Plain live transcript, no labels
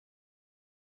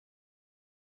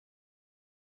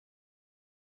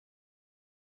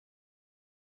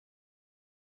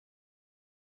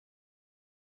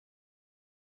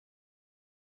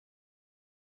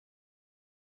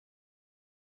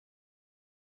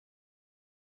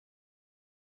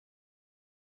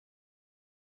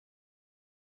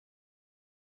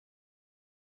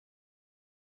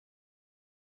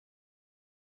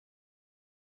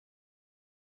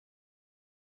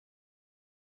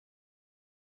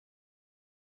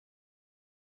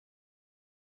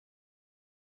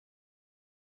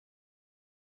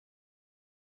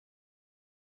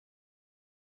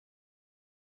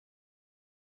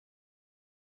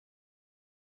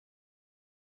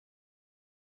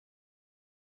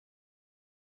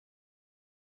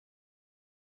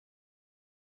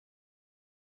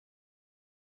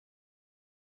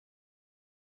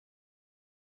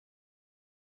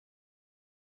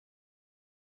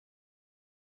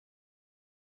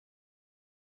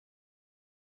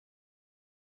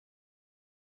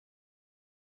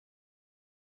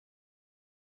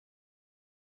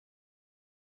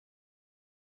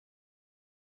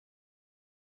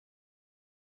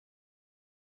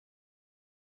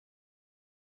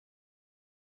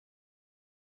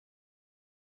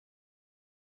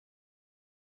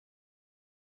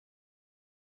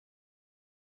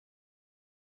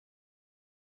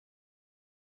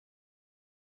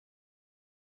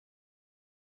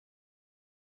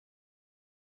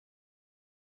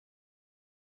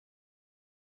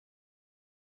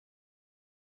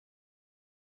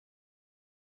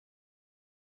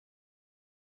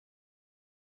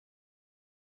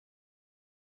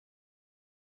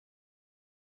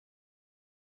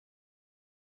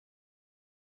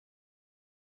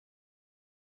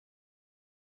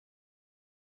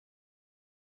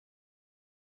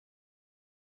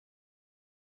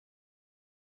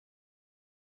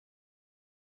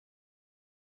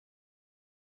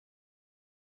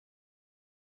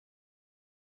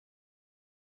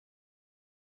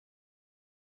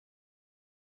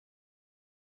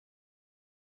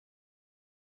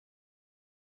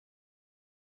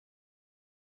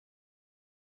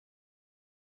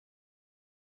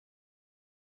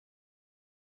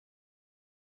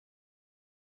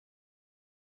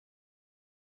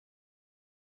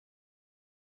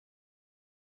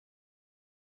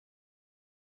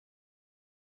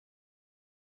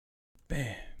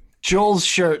Bam. Joel's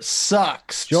shirt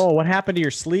sucks. Joel, what happened to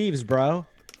your sleeves, bro?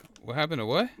 What happened to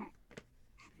what?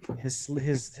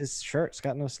 His shirt's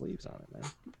got no sleeves on it,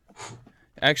 man.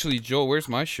 Actually, Joel, where's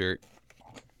my shirt?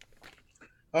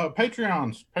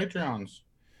 Patreons.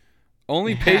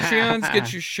 Only Patreons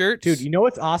get your shirts? Dude, you know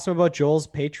what's awesome about Joel's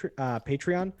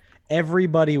Patreon?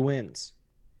 Everybody wins.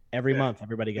 Every month,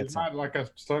 everybody gets It's not like I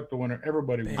select the winner.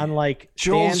 Everybody wins. Unlike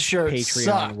Joel's Stan's shirt Patreon,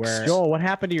 sucks. where Joel, what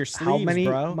happened to your sleeves, How many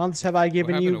bro? months have I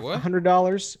given happened you? to what?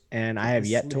 $100, and I have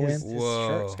yet to win. His His Whoa.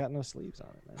 shirt's got no sleeves on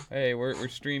it, man. Hey, we're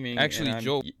streaming. Actually,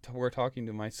 Joel, we're talking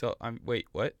to myself. Wait,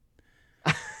 what?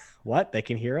 What? They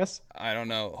can hear us? I don't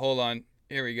know. Hold on.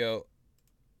 Here we go.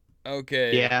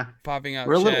 Okay. Yeah, Popping out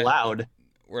we're a little chat. loud.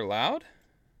 We're loud?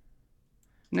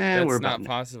 Nah, That's we're not about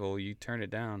possible. You turn it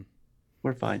down.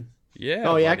 We're fine. Yeah.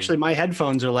 Oh, yeah, buddy. actually, my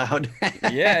headphones are loud.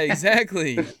 Yeah,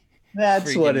 exactly.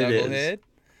 That's Freaking what it knucklehead. is.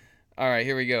 All right,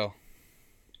 here we go.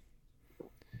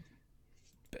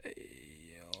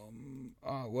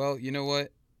 Well, you know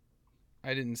what?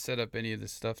 I didn't set up any of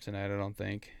this stuff tonight, I don't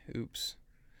think. Oops.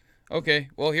 Okay,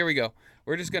 well, here we go.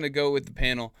 We're just going to go with the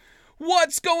panel.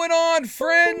 What's going on,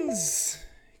 friends?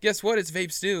 Guess what? It's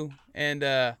Vape Stew,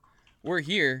 and we're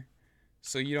here,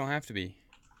 so you don't have to be.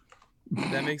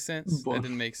 Did that make sense? That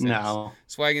didn't make sense. No.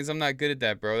 Swaggins, I'm not good at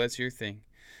that, bro. That's your thing.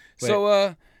 Wait.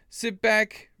 So, sit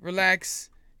back, relax,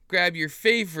 grab your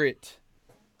favorite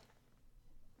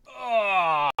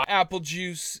apple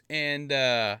juice and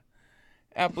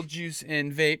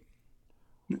vape.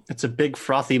 It's a big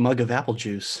frothy mug of apple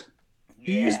juice.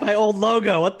 You used my old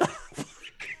logo. What the fuck?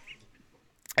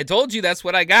 I told you that's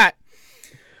what I got.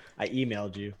 I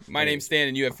emailed you. My name's Stan,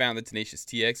 and you have found the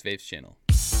TenaciousTXVapes channel.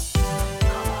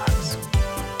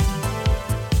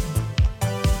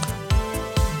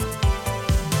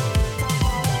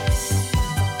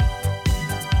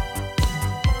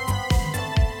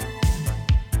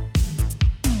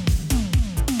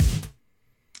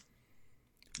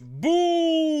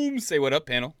 Boom! Say what up,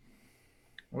 panel.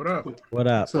 What up? What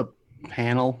up? What's up,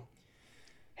 panel?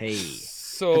 Hey,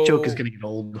 So That joke is going to get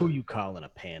old. who you calling a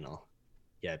panel?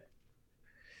 Yeah,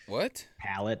 what?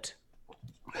 pallet.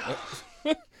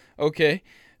 Okay.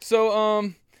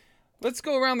 So let's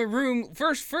go around the room.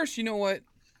 First, you know what?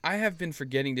 I have been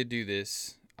forgetting to do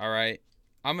this. All right.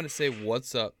 I'm going to say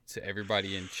what's up to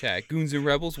everybody in chat. Goons and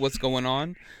Rebels, what's going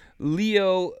on?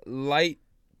 Leo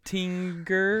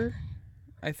Lightinger,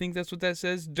 I think that's what that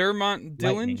says. Dermont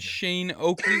Dillon, Lightninger. Shane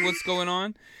Oakley, what's going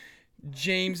on?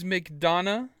 James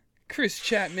McDonough, Chris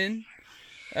Chapman,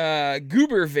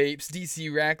 Goober Vapes,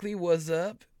 DC Rackley, what's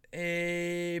up?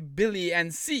 Billy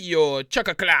and CEO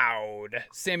Chucka Cloud,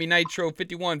 Sammy Nitro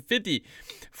 5150,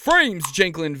 Frames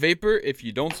Janklin Vapor. If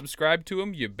you don't subscribe to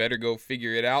him, you better go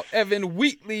figure it out. Evan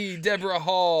Wheatley, Deborah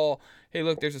Hall. Hey,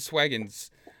 look, there's a Swaggins.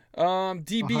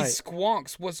 DB hi.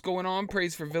 Squonks, what's going on?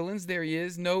 Praise for Villains. There he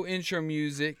is. No intro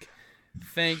music.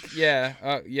 Yeah,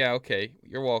 okay.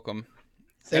 You're welcome.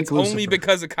 Thank That's only Lucifer.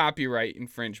 because of copyright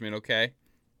infringement, okay?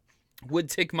 Wood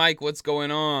Tick Mike, what's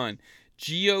going on?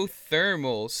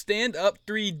 Geothermal, Stand Up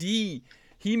 3D.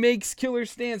 He makes killer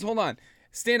stands. Hold on.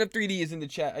 Stand Up 3D is in the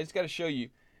chat. I just got to show you.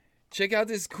 Check out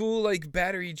this cool like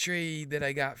battery tray that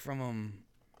I got from him.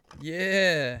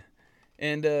 Yeah.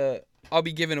 And I'll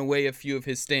be giving away a few of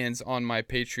his stands on my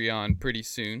Patreon pretty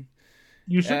soon.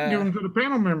 You should give them to the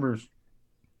panel members.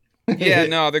 Yeah,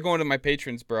 no, they're going to my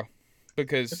patrons, bro.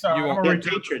 Because It's all you right, won't. I'm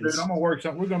gonna patrons. I'm gonna work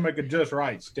something. We're gonna make it just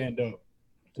right. Stand up,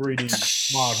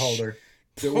 3D mod holder.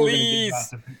 that we're gonna get Please. out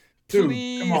to- Dude,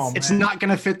 Please. come on, It's man. not going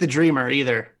to fit the Dreamer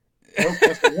either. Well,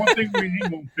 that's the one thing we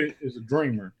need won't fit is a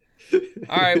dreamer.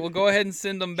 All right, well, go ahead and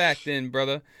send them back then,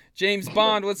 brother. James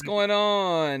Bond, what's going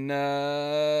on?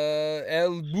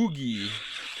 El Boogie.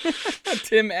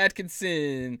 Tim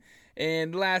Atkinson.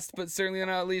 And last but certainly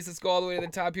not least, let's go all the way to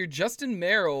the top here. Justin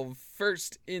Merrill,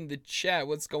 first in the chat.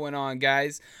 What's going on,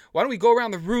 guys? Why don't we go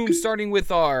around the room, starting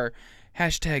with our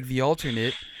hashtag the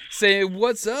alternate. Say,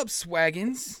 what's up,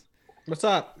 Swaggins? What's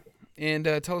up? And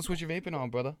tell us what you're vaping on,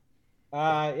 brother.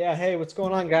 Yeah. Hey, what's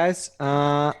going on, guys?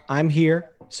 I'm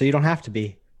here, so you don't have to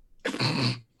be.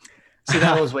 See,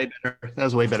 that was way better. That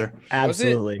was way better.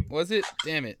 Absolutely, Was it?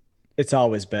 Damn it. it's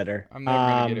always better. I'm never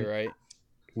going to get it right.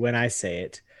 When I say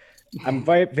it. I'm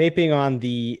vaping on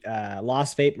the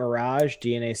Lost Vape Mirage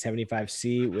DNA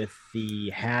 75C with the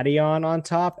Hattie on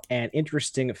top. And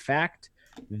interesting fact,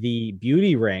 the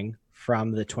beauty ring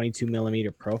from the 22 millimeter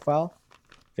profile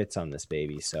fits on this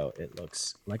baby, so it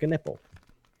looks like a nipple.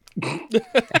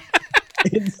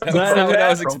 It's That's not what I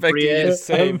was expecting you to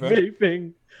say, I'm bro.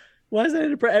 vaping. Why is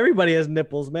that? Everybody has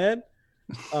nipples, man.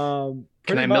 Can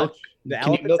Pretty I much. milk? The Can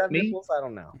you elephants milk have me? nipples? I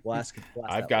don't know. We'll ask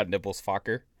I've got nipples,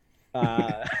 fucker.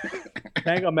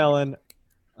 Tango Melon.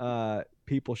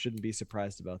 People shouldn't be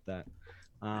surprised about that.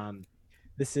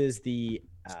 This is the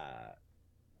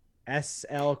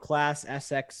SL class,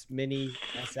 SX Mini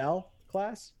SL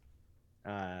class,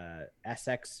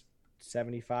 SX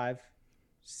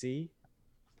 75C.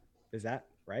 Is that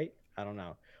right? I don't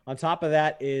know. On top of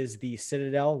that is the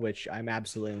Citadel, which I'm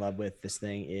absolutely in love with. This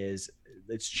thing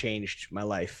it's changed my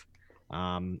life.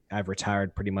 I've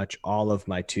retired pretty much all of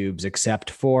my tubes except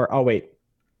for,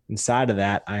 inside of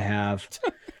that, I have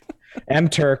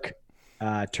M-Turk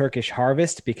Turkish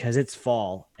Harvest because it's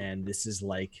fall, and this is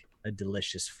like a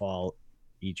delicious fall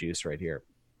e-juice right here.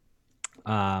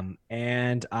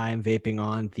 And I'm vaping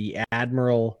on the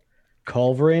Admiral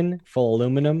Culverin full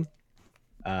aluminum.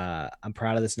 I'm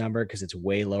proud of this number because it's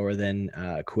way lower than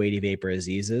Kuwaiti Vapor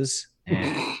Aziz's,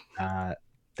 and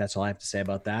that's all I have to say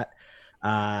about that.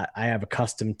 I have a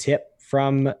custom tip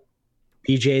from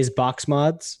PJ's Box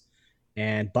Mods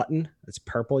and button. It's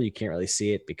purple. You can't really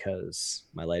see it because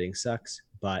my lighting sucks,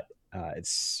 but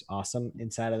it's awesome.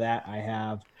 Inside of that, I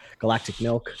have Galactic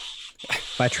Milk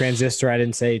by Transistor. I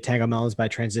didn't say Tango Melons by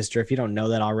Transistor. If you don't know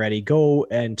that already, go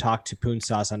and talk to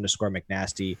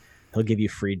Poonsauce_McNasty. He'll give you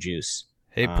free juice.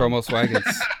 Hey, Promo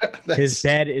Swaggins. His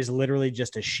bed is literally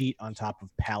just a sheet on top of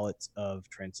pallets of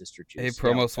Transistor juice. Hey,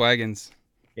 Promo Swaggins.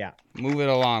 Yeah. Move it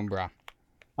along, bro.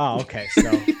 Oh, okay. So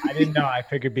I didn't know. I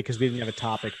figured because we didn't have a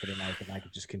topic for tonight that I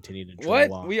could just continue to drill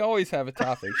along. We always have a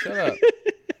topic. Shut up.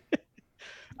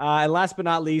 And last but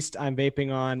not least, I'm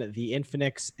vaping on the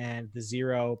Infinix and the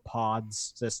Zero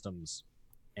Pods systems.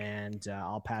 And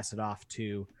I'll pass it off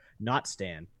to not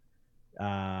Stan,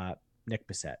 Nick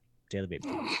Bissett, Daily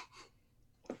Vape.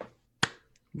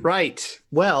 Right.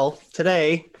 Well,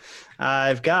 today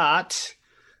I've got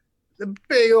the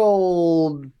big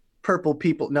old purple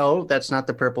people. No, that's not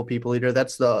the purple people eater.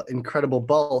 That's the incredible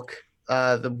bulk.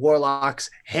 The Warlock's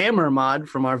Hammer mod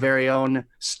from our very own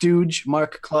stooge,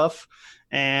 Mark Clough.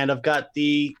 And I've got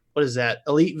the, what is that?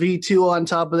 Elite V2 on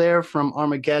top of there from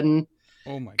Armageddon.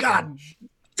 Oh my God. gosh.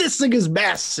 This thing is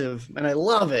massive and I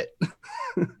love it.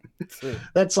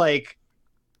 That's like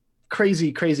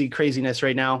craziness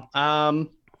right now.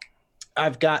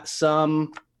 I've got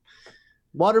some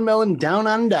Watermelon Down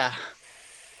Under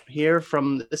here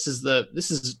from this is the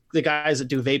guys that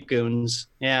do Vape Goons.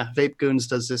 Yeah, Vape Goons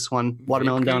does this one.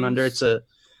 Watermelon Down Under. It's a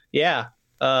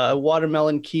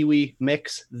watermelon kiwi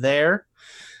mix there.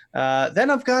 Then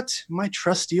I've got my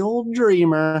trusty old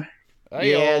Dreamer. Ayo.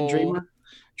 Yeah,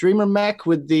 Dreamer mech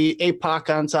with the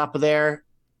APOC on top of there.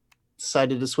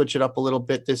 Decided to switch it up a little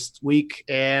bit this week.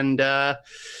 And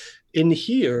in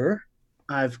here,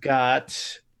 I've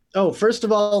got, first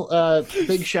of all,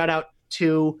 big shout out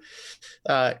to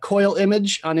Coil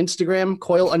Image on Instagram,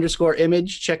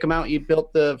 Coil_image. Check them out. You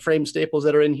built the frame staples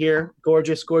that are in here.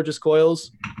 Gorgeous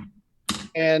coils.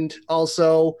 And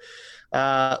also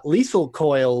Lethal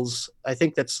Coils. I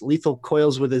think that's Lethal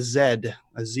Coils with a Z.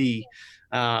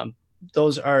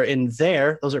 Those are in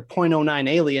there. Those are 0.09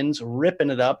 aliens ripping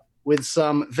it up with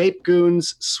some Vape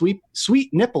Goons sweet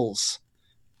nipples.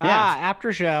 Yeah.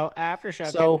 After show.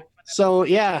 So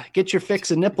yeah, get your fix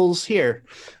of nipples here.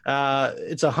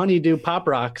 It's a honeydew pop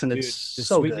rocks, and it's the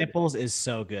so sweet good. nipples is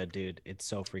so good, dude. It's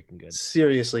so freaking good.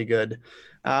 Seriously good.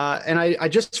 And I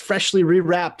just freshly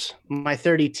rewrapped my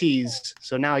 30 Ts,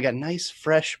 so now I got nice,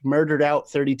 fresh, murdered out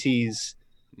 30 Ts.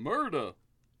 Murder.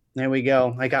 There we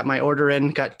go. I got my order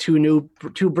in. Got two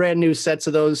brand new sets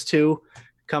of those two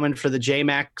coming for the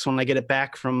JMax when I get it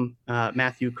back from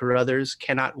Matthew Carruthers.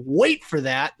 Cannot wait for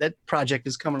that. That project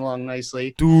is coming along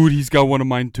nicely. Dude, he's got one of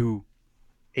mine too.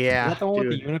 Yeah. Is that the one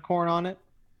with the unicorn on it?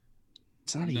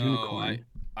 It's not a unicorn.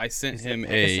 I sent him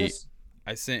Pegasus?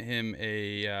 I sent him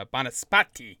a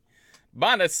Banaspati.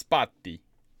 Banaspati.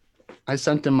 I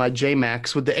sent him my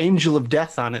JMax with the Angel of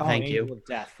Death on it. Thank Angel you. of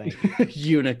Death, thank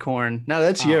you. Unicorn. Now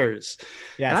that's yours.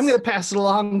 Yes. And I'm going to pass it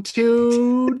along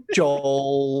to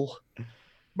Joel.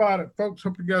 About it, folks.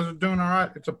 Hope you guys are doing all right.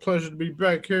 It's a pleasure to be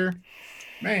back here.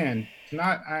 Man,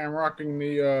 tonight I am rocking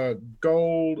the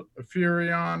gold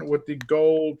Furion with the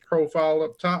gold profile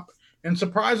up top. And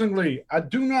surprisingly, I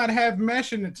do not have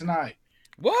mesh in it tonight.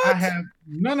 What? I have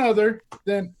none other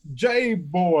than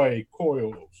J-Boy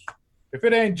coils. If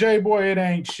it ain't J-Boy, it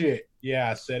ain't shit.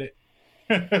 Yeah, I said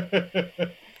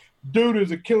it. Dude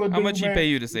is a killer dude. How much he man. pay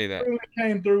you to say that? Really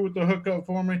came through with the hookup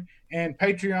for me, and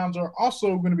Patreons are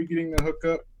also going to be getting the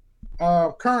hookup.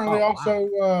 Currently,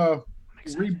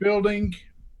 building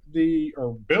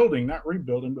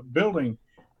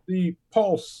the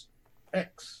Pulse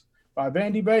X by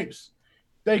Vandy Vapes.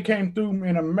 They came through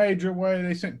in a major way.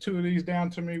 They sent two of these down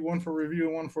to me, one for review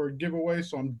and one for a giveaway.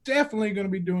 So I'm definitely going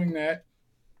to be doing that.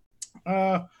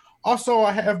 Also,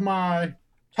 I have my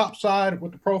top side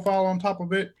with the profile on top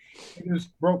of it. It is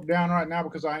broke down right now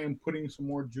because I am putting some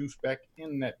more juice back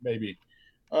in that baby.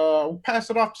 We'll pass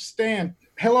it off to Stan.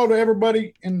 Hello to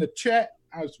everybody in the chat.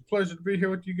 It's a pleasure to be here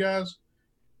with you guys.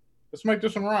 Let's make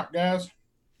this one rock, guys.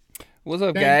 What's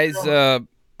up, Thank guys?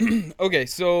 Okay,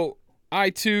 so I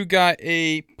too got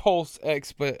a Pulse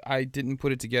X, but I didn't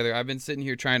put it together. I've been sitting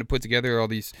here trying to put together all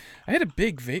these. I had a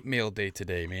big vape mail day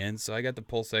today, man. So I got the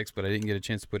Pulse X, but I didn't get a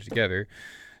chance to put it together.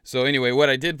 So anyway, what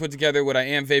I did put together, what I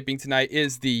am vaping tonight,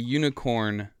 is the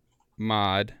Unicorn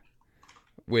mod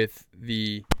with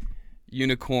the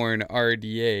Unicorn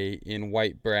RDA in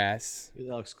white brass. That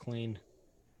looks clean.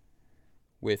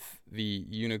 With the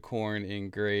unicorn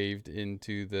engraved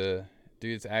into the...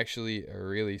 Dude, it's actually a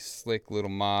really slick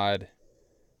little mod.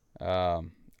 I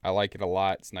like it a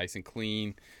lot. It's nice and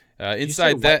clean.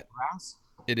 Inside that... brass?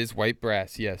 It is white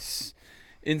brass, yes.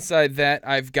 Inside that,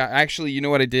 I've got... Actually, you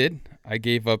know what I did? I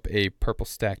gave up a purple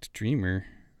stacked Dreamer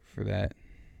for that.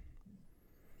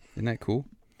 Isn't that cool?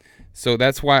 So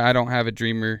that's why I don't have a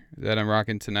Dreamer that I'm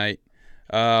rocking tonight.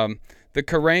 The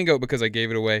Karango, because I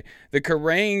gave it away. The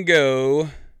Karango,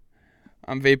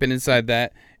 I'm vaping inside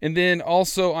that. And then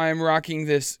also I'm rocking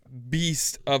this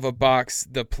beast of a box,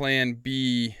 the Plan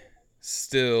B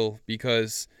still,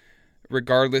 because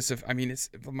regardless of, I mean,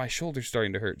 my shoulder's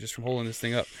starting to hurt just from holding this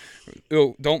thing up.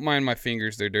 Oh, don't mind my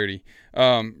fingers, they're dirty.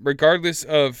 Regardless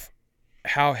of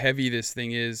how heavy this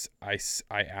thing is, I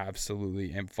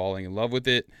absolutely am falling in love with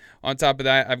it. On top of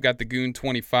that, I've got the Goon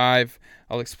 25.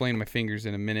 I'll explain my fingers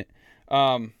in a minute.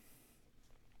 And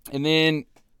then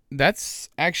that's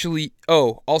actually,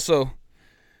 also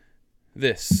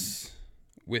this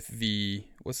with the,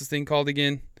 what's this thing called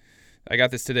again? I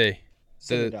got this today.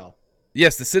 Citadel.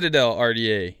 Yes, the Citadel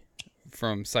RDA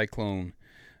from Cyclone,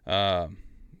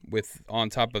 with on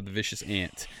top of the Vicious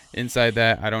Ant. Inside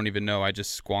that, I don't even know. I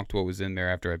just squonked what was in there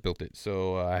after I built it,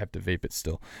 so I have to vape it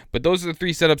still. But those are the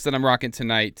three setups that I'm rocking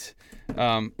tonight.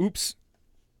 Oops.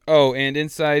 Oh, and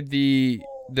inside the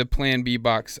Plan B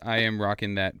box, I am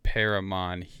rocking that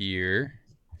Paramon here.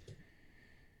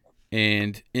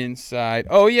 And inside,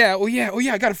 oh yeah,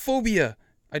 I got a Phobia.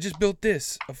 I just built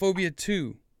this, a Phobia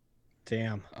 2.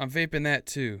 Damn. I'm vaping that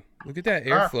too. Look at that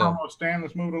airflow. Stan,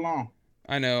 let's move it along.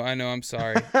 I know, I'm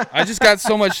sorry. I just got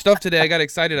so much stuff today. I got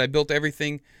excited. I built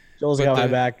everything. Joel's got my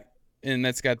back. And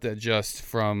that's got the adjust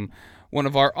from one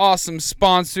of our awesome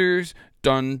sponsors.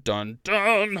 Dun, dun,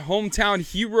 dun. Hometown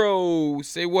Hero.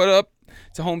 Say what up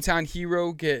to Hometown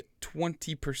Hero. Get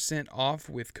 20% off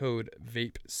with code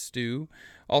Vape Stew.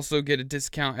 Also get a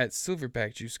discount at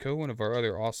Silverback Juice Co., one of our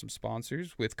other awesome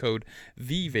sponsors, with code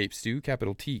The Vape Stew,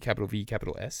 capital T, capital V,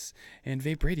 capital S. And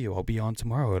Vape Radio, I'll be on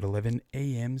tomorrow at 11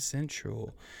 a.m.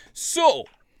 Central. So,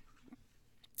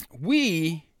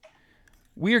 we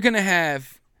are going to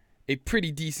have a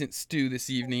pretty decent stew this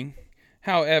evening.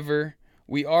 However,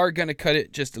 we are going to cut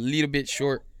it just a little bit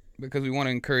short because we want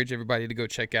to encourage everybody to go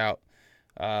check out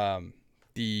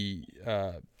the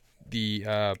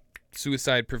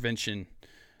suicide prevention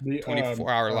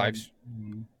 24-hour lives.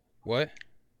 What?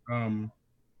 You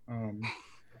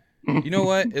You know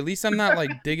what? At least I'm not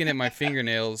like digging at my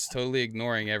fingernails, totally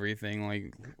ignoring everything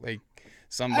like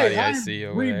somebody I see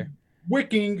over there.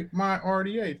 Wicking my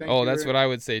RDA. That's what I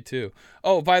would say too.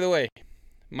 Oh, by the way,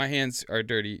 my hands are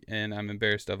dirty and I'm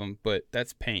embarrassed of them, but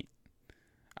that's paint.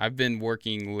 I've been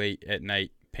working late at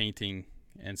night painting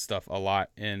and stuff a lot,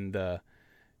 and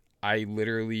I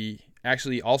literally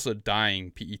actually also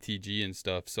dyeing PETG and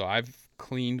stuff, so I've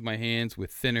cleaned my hands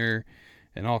with thinner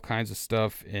and all kinds of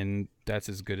stuff, and that's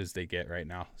as good as they get right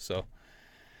now. So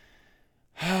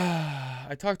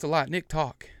I talked a lot. Nick,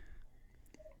 talk.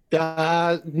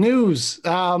 News.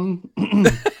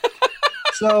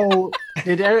 So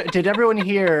did everyone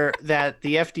hear that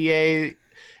the FDA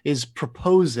is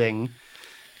proposing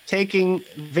taking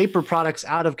vapor products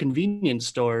out of convenience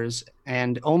stores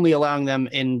and only allowing them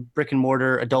in brick and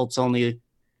mortar adults only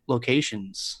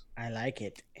locations? I like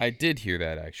it. I did hear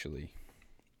that, actually.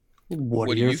 What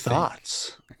are do your you think?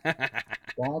 thoughts?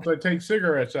 Why don't they take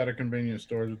cigarettes out of convenience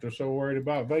stores if they're so worried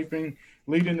about vaping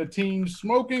leading to teens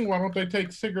smoking? Why don't they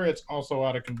take cigarettes also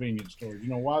out of convenience stores? You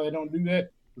know why they don't do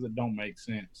that? Because it don't make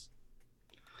sense.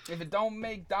 If it don't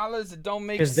make dollars, it don't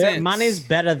make sense. Because their money's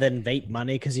better than vape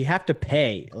money because you have to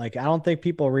pay. Like, I don't think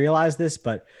people realize this,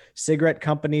 but cigarette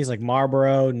companies like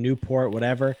Marlboro, Newport,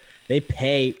 whatever, they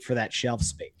pay for that shelf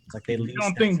space. It's like they lease. You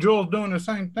don't think Joel's doing the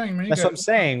same thing, man? That's what I'm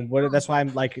saying. That's why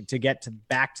I'm like, to get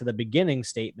back to the beginning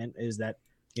statement is that,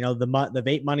 you know, the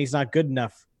vape money's not good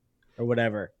enough or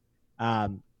whatever.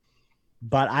 But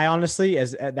I honestly,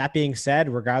 as that being said,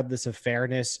 regardless of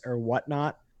fairness or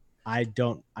whatnot, I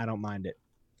don't mind it.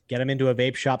 Get them into a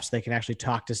vape shop so they can actually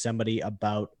talk to somebody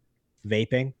about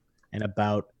vaping and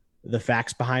about the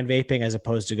facts behind vaping, as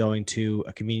opposed to going to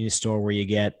a convenience store where you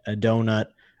get a donut,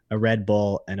 a Red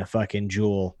Bull, and a fucking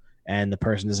Juul, and the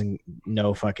person doesn't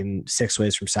know fucking six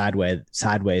ways from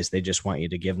sideways. They just want you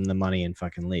to give them the money and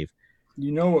fucking leave.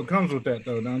 You know what comes with that,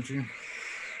 though, don't you?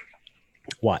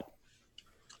 What?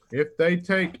 If they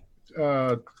take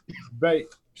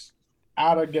vapes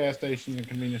out of gas stations and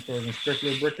convenience stores and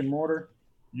strictly brick and mortar,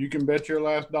 you can bet your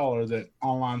last dollar that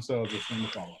online sales are going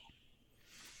to follow.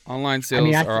 Online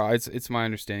sales are. It's my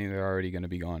understanding they're already going to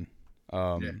be gone.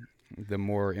 The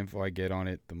more info I get on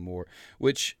it, the more.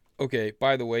 Which, okay,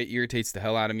 by the way, irritates the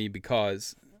hell out of me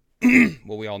because,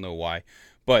 well, we all know why,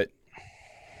 but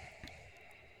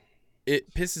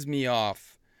it pisses me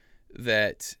off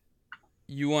that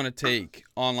you want to take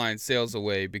online sales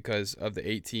away because of the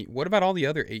 18. What about all the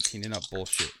other 18 and up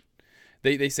bullshit?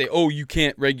 They say, oh, you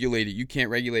can't regulate it. You can't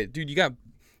regulate it, dude.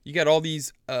 You got all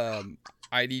these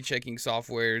ID checking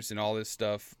softwares and all this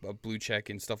stuff, blue check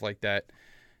and stuff like that.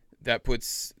 That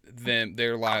puts them,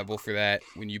 they're liable for that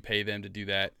when you pay them to do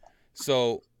that.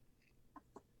 So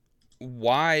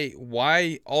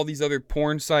why all these other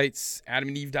porn sites,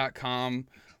 AdamandEve.com,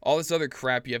 all this other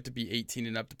crap you have to be 18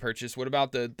 and up to purchase? What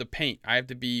about the paint? I have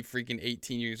to be freaking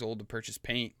 18 years old to purchase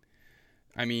paint.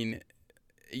 I mean,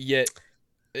 yet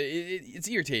it's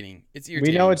irritating. It's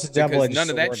irritating. We know it's a double-edged sword. None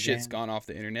of that shit's gone off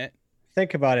the internet.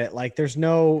 Think about it. Like there's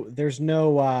no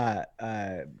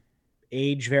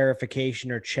age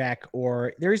verification or check,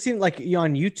 or there's even like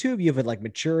on YouTube, you have like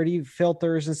maturity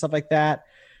filters and stuff like that.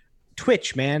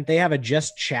 Twitch, man, they have a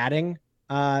just chatting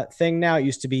thing now. It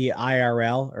used to be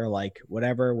IRL or like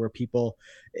whatever, where people,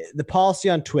 the policy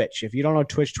on Twitch, if you don't know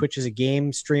Twitch is a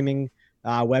game streaming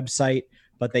website,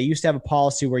 but they used to have a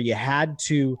policy where you had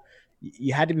to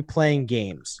be playing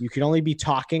games. You could only be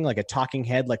talking, like a talking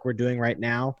head, like we're doing right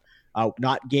now.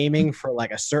 Not gaming for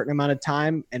like a certain amount of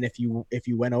time, and if you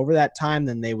went over that time,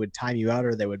 then they would time you out,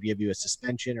 or they would give you a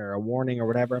suspension or a warning or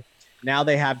whatever. Now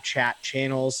they have chat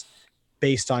channels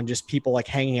based on just people like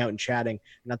hanging out and chatting.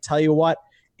 And I'll tell you what,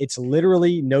 it's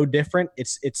literally no different.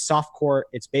 It's softcore.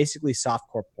 It's basically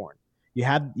softcore porn. You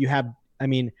have. I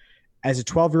mean, as a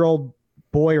 12-year-old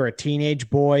boy or a teenage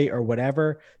boy or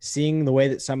whatever, seeing the way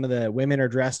that some of the women are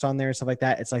dressed on there and stuff like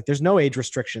that, it's like there's no age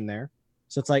restriction there.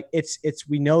 So it's like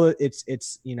we know that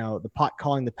it's you know, the pot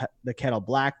calling the kettle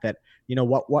black, that you know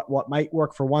what might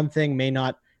work for one thing may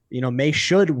not, you know,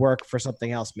 should work for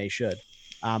something else,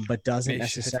 but doesn't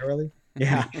necessarily.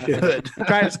 Yeah, should. I'm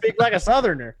trying to speak like a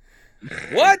Southerner.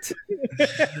 What?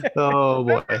 Oh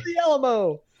boy, the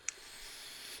Alamo.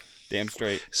 Damn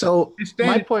straight. So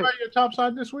my point. Buy your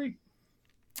topside this week?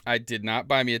 I did not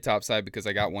buy me a topside because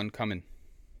I got one coming.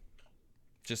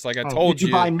 Just like I told did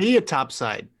you buy me a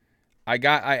topside? I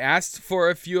asked for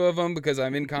a few of them because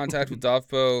I'm in contact with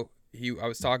Dovpo. I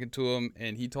was talking to him,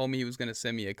 and he told me he was going to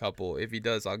send me a couple. If he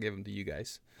does, I'll give them to you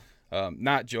guys.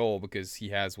 Not Joel, because he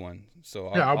has one. So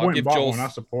I'll give Joel's. I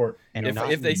support. And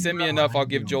if they send me enough, I'll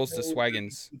give Joel's to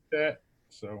Swaggins.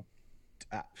 So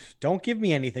don't give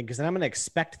me anything, because then I'm going to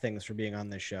expect things for being on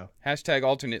this show. #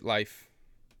 alternate life.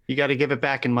 You got to give it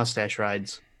back in mustache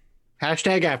rides. #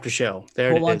 after show.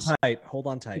 There it is. Hold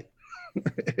on tight.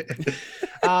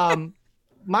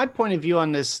 My point of view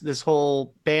on this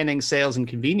whole banning sales and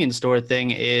convenience store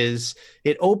thing is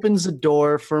it opens the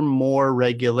door for more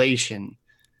regulation,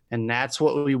 and that's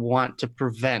what we want to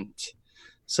prevent.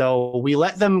 So we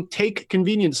let them take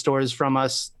convenience stores from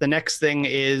us. The next thing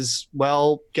is,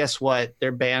 well, guess what?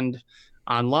 They're banned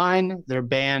online. They're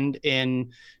banned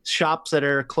in shops that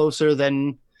are closer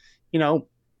than,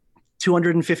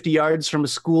 250 yards from a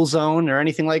school zone or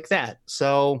anything like that.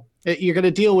 So you're going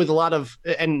to deal with a lot of,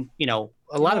 and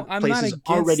a lot of places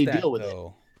already deal with it.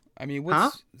 I mean,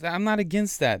 I'm not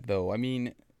against that though. I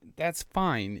mean, that's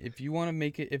fine if you want to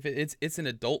make it. If it's an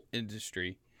adult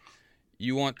industry,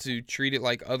 you want to treat it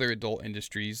like other adult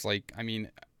industries. Like, I mean,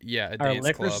 yeah, a dance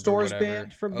liquor club stores or whatever.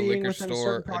 banned from a being liquor within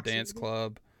store, a certain dance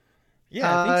club.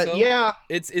 Yeah, I think so. Yeah,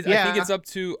 I think it's up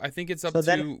to. I think it's up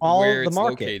to where it's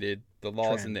located. The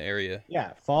laws trend. In the area.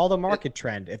 Yeah, follow the market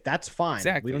trend. If that's fine,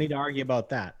 exactly. We don't need to argue about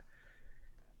that.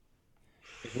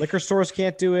 If liquor stores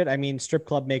can't do it, I mean, strip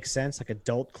club makes sense. Like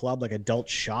adult club, like adult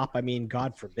shop. I mean,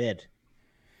 God forbid.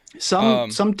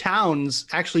 Some towns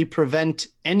actually prevent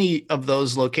any of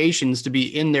those locations to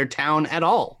be in their town at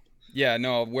all. Yeah,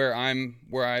 no, where I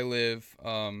live,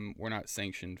 we're not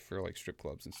sanctioned for like strip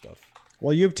clubs and stuff.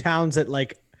 Well, you have towns that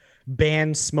like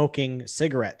ban smoking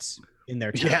cigarettes in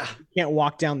their town. Yeah. You can't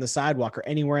walk down the sidewalk or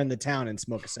anywhere in the town and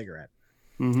smoke a cigarette.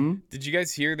 Mm-hmm. Did you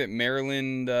guys hear that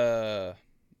Maryland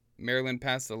Maryland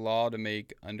passed a law to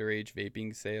make underage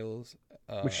vaping sales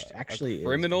Which actually a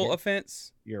criminal is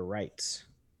offense. Your rights.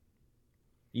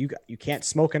 You can't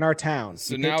smoke in our town.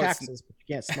 So you pay now taxes, but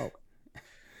you can't smoke.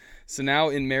 So now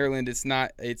in Maryland, it's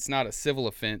not a civil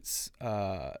offense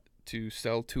to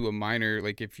sell to a minor.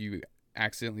 Like if you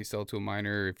accidentally sell to a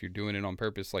minor, if you're doing it on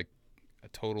purpose, like a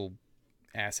total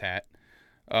asshat,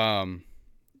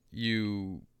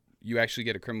 you actually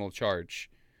get a criminal charge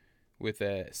with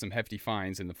some hefty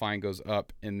fines, and the fine goes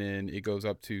up, and then it goes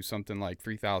up to something like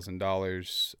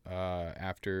 $3,000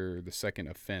 after the second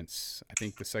offense. I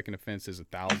think the second offense is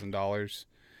 $1,000.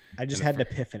 I just had an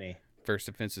epiphany. First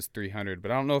offense is $300, but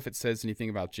I don't know if it says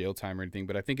anything about jail time or anything.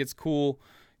 But I think it's cool,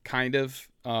 kind of,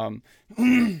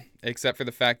 except for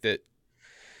the fact that,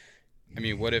 I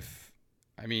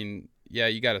mean, yeah,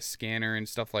 you got a scanner and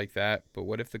stuff like that, but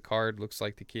what if the card looks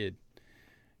like the kid?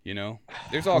 You know,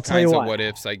 there's all kinds of what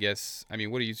ifs, I guess. I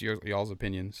mean, what are y'all's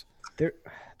opinions?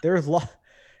 There's law.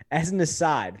 As an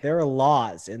aside, there are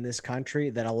laws in this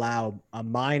country that allow a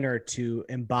minor to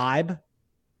imbibe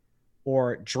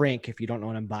or drink, if you don't know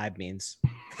what imbibe means.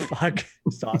 Fuck.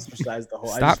 Just ostracize the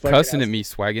whole. Stop cussing at me,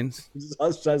 Swaggins. Just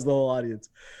ostracize the whole audience.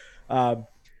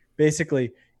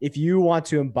 Basically, if you want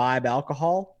to imbibe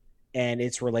alcohol and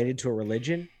it's related to a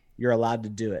religion, you're allowed to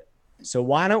do it. So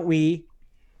why don't we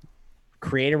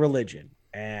create a religion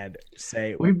and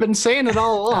say, we've been saying it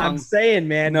all along. I'm saying,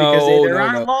 man, because there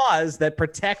are laws that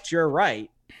protect your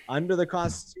right under the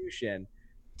Constitution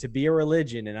to be a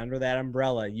religion, and under that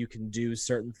umbrella, you can do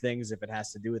certain things if it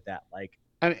has to do with that. Like,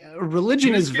 I mean,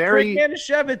 religion is very. Can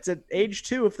shove it at age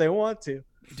 2 if they want to.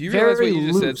 Do you realize what you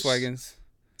just said, Swaggins?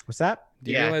 What's that?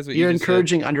 Do you realize what you're you just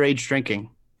encouraging said? underage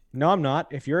drinking? No, I'm not.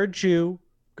 If you're a Jew,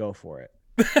 go for it.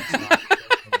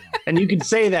 And you can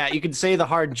say that. You can say the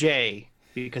hard J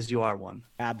because you are one.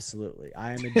 Absolutely.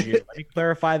 I am a Jew. Let me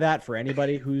clarify that for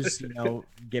anybody who's,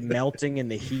 get melting in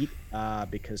the heat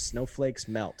because snowflakes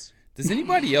melt. Does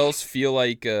anybody else feel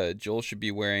like Joel should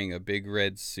be wearing a big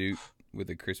red suit with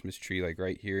a Christmas tree, like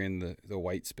right here in the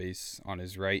white space on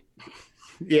his right?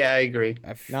 Yeah, I agree.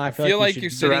 I feel like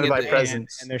you're surrounded by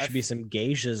presents, and there should be some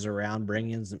geishas around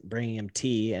bringing him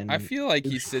tea. And I feel like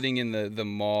he's sitting in the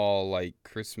mall like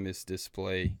Christmas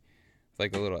display,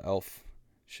 like a little elf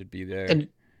should be there. And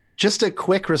just a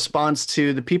quick response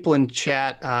to the people in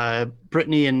chat.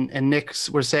 Brittany and Nick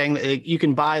were saying that you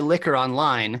can buy liquor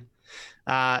online.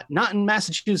 Not in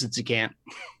Massachusetts, you can't.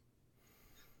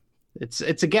 It's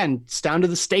again, it's down to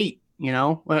the state.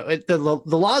 The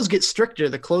laws get stricter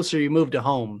the closer you move to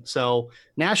home. So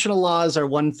national laws are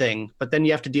one thing, but then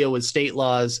you have to deal with state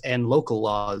laws and local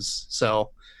laws.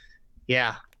 So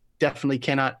yeah, definitely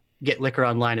cannot get liquor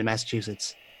online in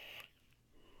Massachusetts.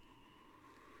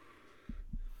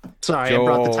 Sorry, Joel. I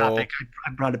brought the topic.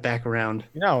 I brought it back around.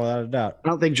 No, without a doubt. I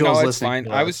don't think Joel's it's listening.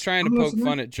 fine. I was trying to poke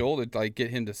fun at Joel to like get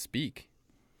him to speak.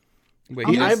 But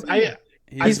I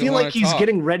feel like he's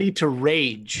getting ready to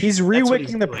rage. He's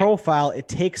re-wicking the profile. It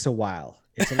takes a while.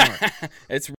 It's an art.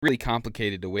 It's really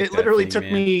complicated to wick. It literally took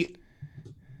me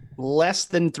less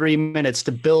than 3 minutes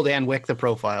to build and wick the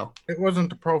profile. It wasn't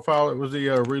the profile. It was the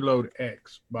Reload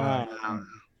X. Have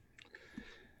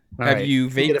right. you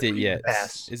vaped it yet?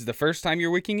 Is it the first time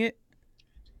you're wicking it?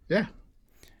 Yeah.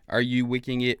 Are you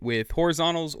wicking it with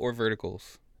horizontals or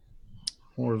verticals?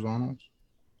 Horizontals.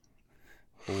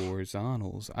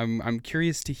 Horizontals. I'm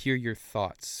curious to hear your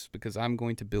thoughts because I'm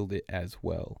going to build it as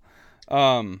well.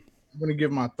 I'm going to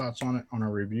give my thoughts on it on a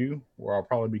review where I'll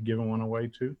probably be giving one away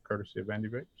too, courtesy of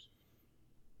ADVOCACY.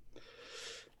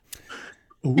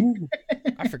 Ooh.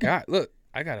 I forgot. Look,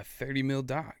 I got a 30 mil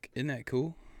dock. Isn't that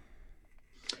cool?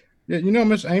 Yeah,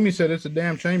 Miss Amy said it's a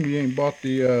damn shame you ain't bought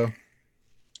the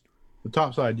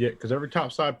top side yet, because every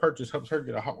top side purchase helps her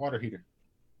get a hot water heater.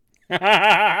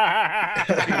 Yeah,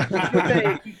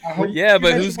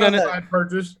 but who's gonna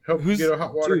get a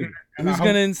hot water heater? Who's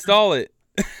gonna install it?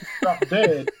 Drop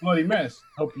dead, bloody mess.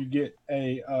 Hope you get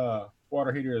a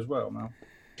water heater as well, man.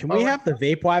 Can we have the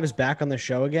Vape Wives back on the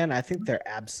show again? I think they're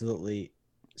absolutely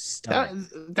stunning.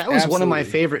 That was one of my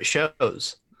favorite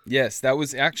shows. Yes,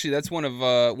 that's one of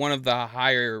the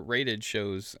higher rated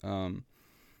shows of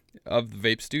the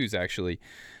Vape Stews actually.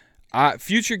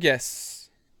 Future guests.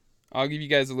 I'll give you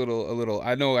guys a little.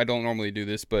 I know I don't normally do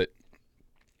this, but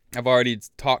I've already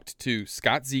talked to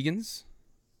Scott Zegans.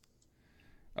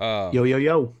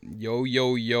 Yo.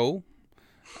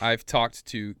 I've talked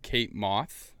to Kate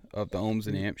Moth of the Ohms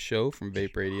and Amps show from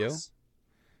Vape Radio.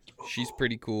 She's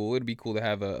pretty cool. It'd be cool to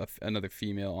have another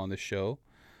female on the show.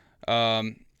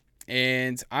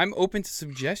 And I'm open to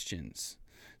suggestions.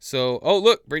 So, oh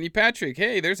look, Brittany Patrick.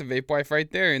 Hey, there's a vape wife right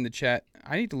there in the chat.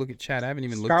 I need to look at chat. I haven't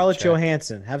even looked at Scarlett chat.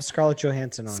 Johansson. Have Scarlett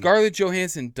Johansson on. Scarlett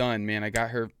Johansson done, man. I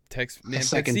got her text. Man,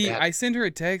 second see, that. I send her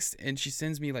a text and she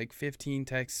sends me like 15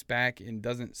 texts back and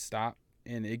doesn't stop,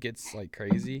 and it gets like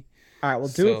crazy. All right, well,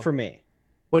 do it for me.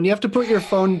 When you have to put your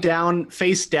phone down,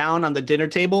 face down on the dinner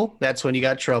table, that's when you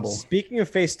got trouble. Speaking of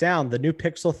face down, the new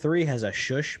Pixel 3 has a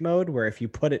shush mode where if you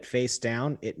put it face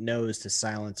down, it knows to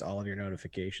silence all of your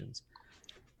notifications.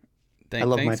 I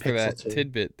love my Thanks for Pixel that 2.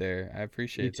 tidbit there. I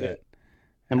appreciate too. that.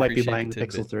 I might be appreciate buying the the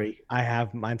Pixel tidbit. 3. I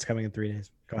have mine's coming in 3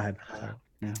 days. Go ahead.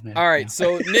 Yeah, All right,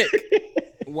 so Nick,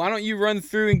 why don't you run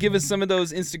through and give us some of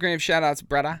those Instagram shout-outs,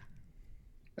 brother?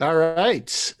 All right.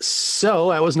 So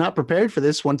I was not prepared for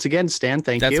this once again, Stan.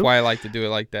 Thank you. That's why I like to do it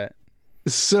like that.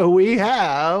 So we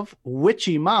have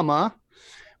Witchy Mama.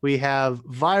 We have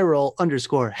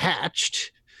viral_hatched.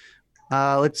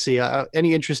 Let's see.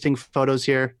 Any interesting photos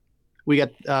here? We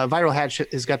got Viral Hatch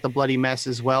has got the bloody mess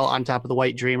as well on top of the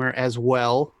White Dreamer as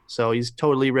well. So he's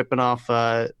totally ripping off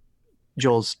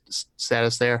Joel's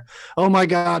status there. Oh my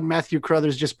God, Matthew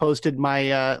Crothers just posted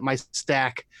my my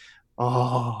stack.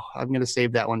 Oh, I'm gonna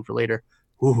save that one for later.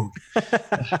 Ooh,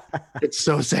 it's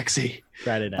so sexy.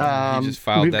 Write it out. You just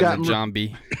filed we've that got in a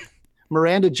zombie.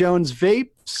 Miranda Jones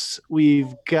Vapes.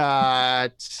 We've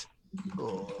got.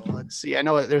 Let's see. I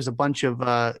know there's a bunch of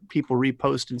people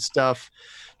reposting stuff.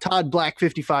 Todd Black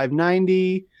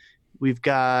 5590. We've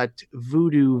got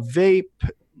Voodoo Vape.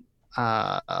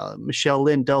 Michelle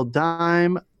Lindell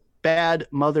Dime. Bad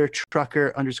Mother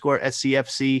Trucker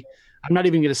 _SCFC. I'm not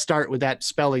even going to start with that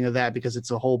spelling of that because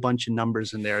it's a whole bunch of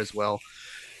numbers in there as well.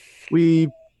 We've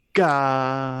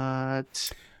got.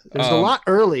 There's a lot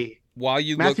early. While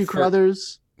you Matthew look for,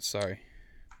 Crothers. Sorry.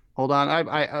 Hold on. I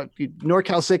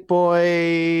NorCal Sick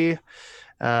Boy.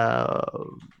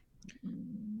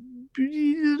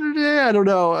 I don't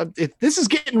know. This is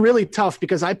getting really tough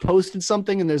because I posted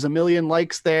something and there's a million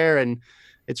likes there, and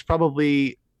it's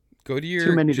probably Go to your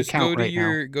too many to just count go to right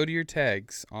your now. go to your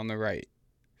tags on the right.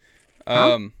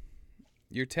 Huh?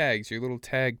 Your tags, your little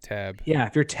tag tab. Yeah,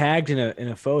 if you're tagged in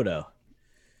a photo,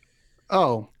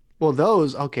 Oh, well,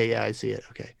 those. Okay, yeah, I see it.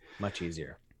 Okay, much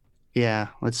easier. yeah,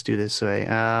 let's do this way.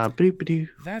 Ba-doop-ba-doo.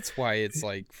 That's why it's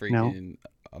like freaking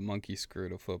a monkey screw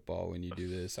to football when you do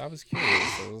this. I was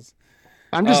curious.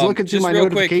 I'm just looking through my real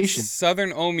notifications. Quick,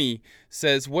 Southern Omi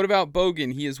says, "What about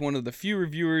Bogan? He is one of the few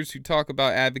reviewers who talk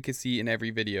about advocacy in every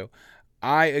video."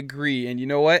 I agree, and you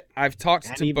know what? I've talked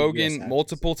And to even US Bogan advocacy.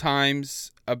 multiple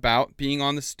times about being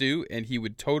on the stew, and he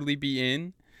would totally be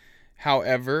in.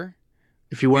 However,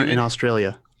 If you weren't we in would-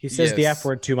 Australia, He says the Yes. F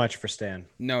word too much for Stan.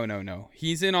 No.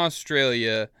 He's in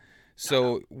Australia,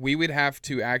 so we would have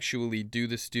to actually do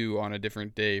the stew on a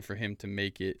different day for him to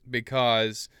make it,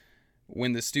 because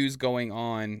when the stew's going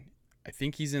on, I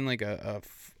think he's in like a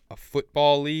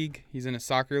football league. He's in a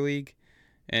soccer league,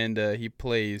 and he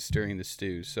plays during the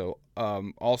stew. So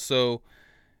also,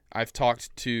 I've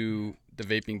talked to the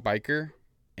Vaping Biker,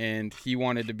 and he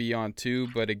wanted to be on too,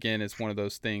 but again, it's one of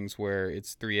those things where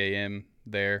it's 3 a.m.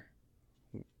 there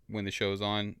when the show's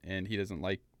on, and he doesn't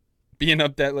like being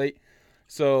up that late.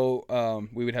 So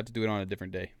we would have to do it on a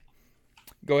different day.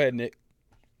 Go ahead, Nick.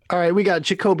 all right, we got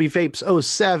Jacoby Vapes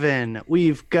 07.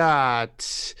 We've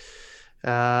got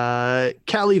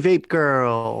Cali Vape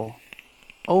Girl.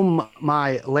 Oh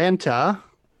my Lanta.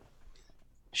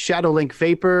 Shadowlink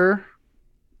Vapor.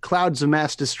 Clouds of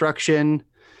Mass Destruction.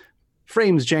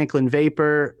 Frames Janklin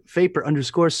Vapor. Vapor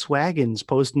 _Swaggins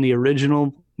posting the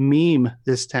original meme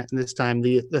this time,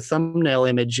 the thumbnail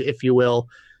image, if you will.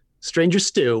 Stranger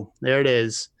Stew. There it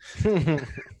is.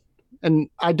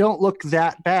 And I don't look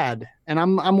that bad. And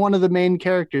I'm one of the main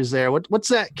characters there. What's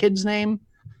that kid's name?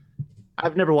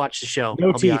 I've never watched the show. No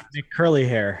I'll be teeth, honest. Nick, curly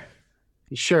hair.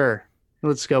 Sure.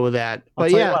 Let's go with that. I'll But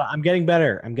tell you yeah, what, I'm getting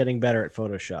better. I'm getting better at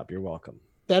Photoshop. You're welcome.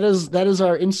 that is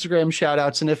our Instagram shout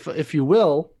outs. And if you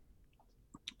will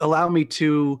allow me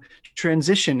to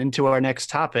transition into our next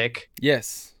topic,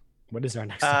 Yes. What is our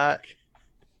next uh, topic?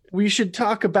 we should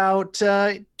talk about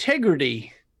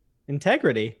integrity.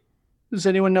 Integrity. Does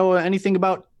anyone know anything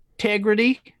about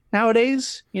integrity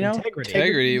nowadays? You know, Integrity.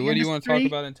 Integrity. in the What do you want to talk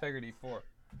industry? about integrity for?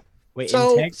 Wait,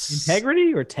 So-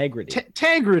 integrity or tegrity?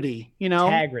 Integrity. You know,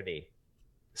 Tegrity.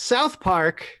 South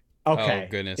Park. Okay. Oh,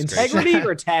 goodness Integrity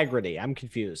or tegrity? I'm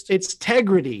confused. It's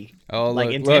tegrity. Oh, Like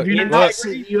look, integrity? look, You've look, not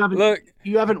seen-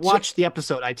 you haven't So- watched the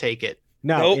episode. I take it.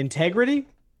 No, Nope. integrity?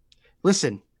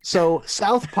 Listen. So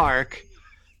South Park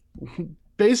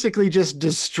basically just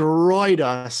destroyed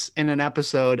us in an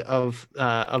episode of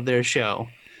their show,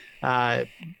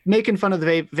 making fun of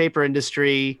the vapor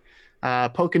industry,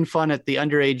 poking fun at the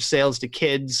underage sales to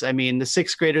kids. I mean, the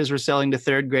 6th graders were selling to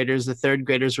 3rd graders. The 3rd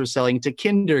graders were selling to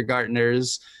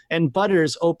kindergartners. And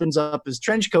Butters opens up his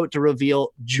trench coat to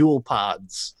reveal jewel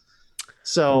pods.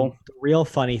 So the real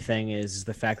funny thing is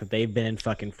the fact that they've been in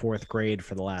fucking 4th grade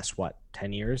for the last,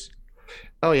 10 years?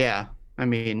 Oh, yeah. I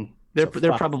mean, they're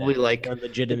probably like their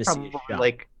legitimacy is shot.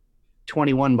 like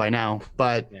 21 by now.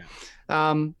 But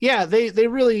they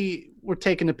really were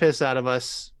taking the piss out of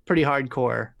us pretty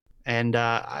hardcore. And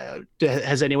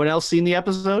has anyone else seen the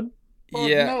episode? Well,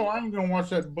 no, I ain't gonna watch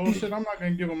that bullshit. I'm not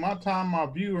gonna give them my time, my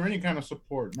view, or any kind of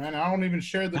support, man. I don't even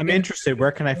share the. I'm interested.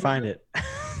 Where can I find it?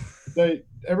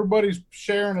 Everybody's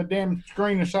sharing a damn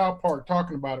screen in South Park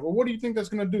talking about it. Well, what do you think that's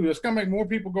gonna do? It's gonna make more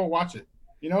people go watch it.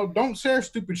 You know, don't share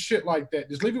stupid shit like that.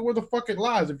 Just leave it where the fuck it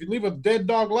lies. If you leave a dead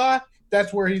dog lie,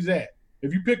 that's where he's at.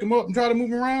 If you pick him up and try to move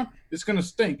him around, it's gonna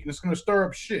stink and it's gonna stir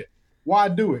up shit. Why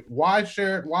do it? Why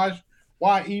share it?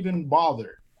 Why even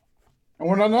bother?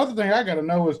 And another thing I got to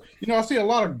know is, I see a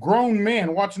lot of grown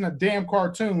men watching a damn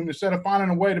cartoon instead of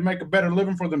finding a way to make a better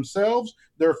living for themselves,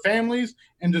 their families,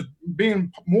 and just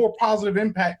being more positive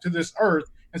impact to this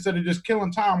earth instead of just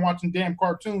killing time watching damn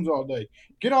cartoons all day.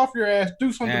 Get off your ass,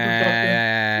 do something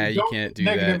productive. You can't do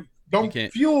that. Don't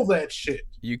fuel that shit.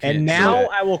 You can't. And now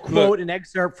I will quote an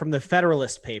excerpt from the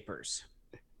Federalist Papers.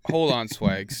 Hold on,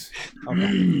 Swags.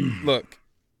 Okay. Look,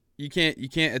 you can't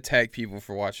attack people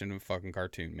for watching a fucking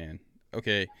cartoon, man.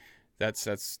 Okay, that's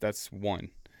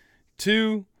one.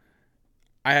 2,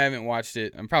 I haven't watched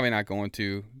it. I'm probably not going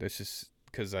to. That's just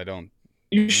because I don't.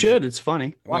 You should. It's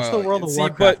funny. Watch the World of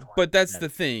Warcraft. But that's the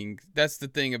thing. That's the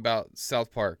thing about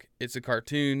South Park. It's a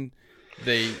cartoon.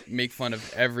 They make fun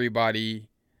of everybody.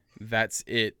 That's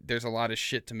it. There's a lot of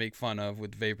shit to make fun of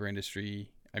with the vapor industry.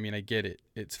 I mean, I get it.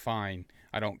 It's fine.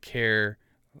 I don't care.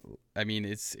 I mean,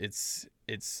 it's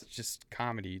just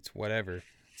comedy. It's whatever.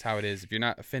 It's how it is. If you're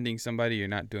not offending somebody, you're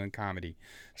not doing comedy.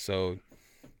 So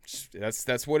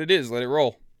that's what it is. Let it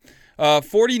roll.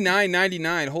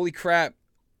 $49.99. Holy crap.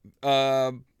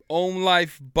 Ohm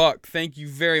Life Buck. Thank you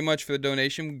very much for the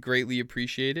donation. We greatly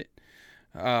appreciate it.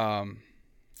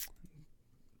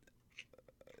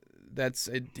 That's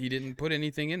it. He didn't put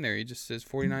anything in there. He just says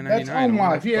 $49.99. That's Ohm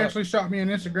Life. He actually shot me an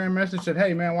Instagram message, said,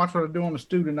 "Hey man, watch what I do on the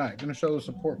stew tonight. Gonna show the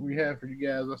support we have for you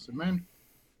guys." I said, "Man."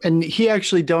 And he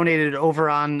actually donated over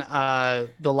on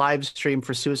the live stream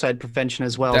for suicide prevention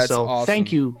as well. That's awesome.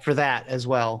 Thank you for that as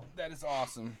well. That is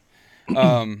awesome.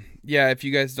 Yeah, if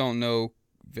you guys don't know,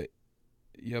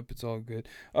 yep, it's all good.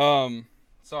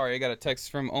 Sorry, I got a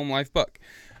text from Ohm Life Buck.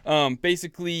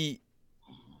 Basically,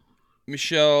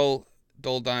 Michelle,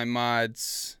 Doldime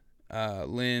Mods,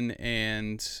 Lynn,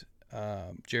 and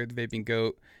Jared the Vaping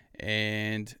Goat,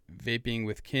 and Vaping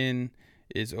with Kin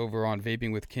is over on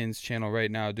Vaping with Kin's channel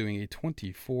right now doing a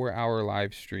 24-hour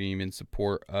live stream in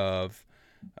support of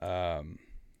I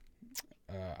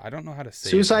don't know how to say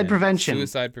suicide prevention.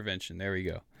 Suicide prevention. There we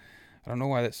go. I don't know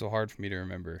why that's so hard for me to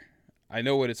remember. I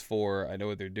know what it's for. I know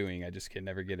what they're doing. I just can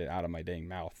never get it out of my dang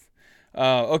mouth.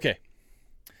 Okay.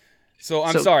 So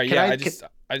I'm sorry. Yeah, I just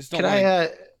don't want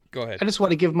to go ahead. I just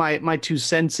want to give my 2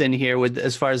 cents in here with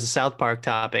as far as the South Park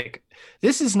topic.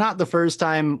 This is not the first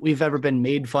time we've ever been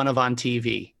made fun of on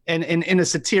TV, and in a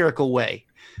satirical way.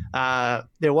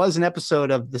 There was an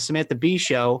episode of the Samantha Bee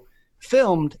Show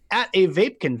filmed at a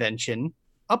vape convention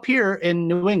up here in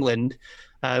New England.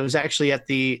 It was actually at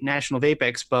the National Vape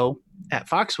Expo at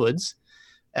Foxwoods,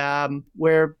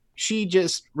 where she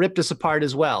just ripped us apart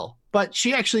as well. But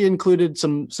she actually included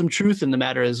some truth in the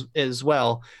matter as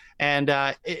well. And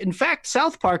in fact,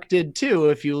 South Park did too.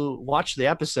 If you watch the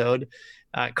episode,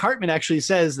 Cartman actually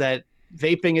says that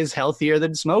vaping is healthier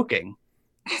than smoking.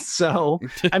 So,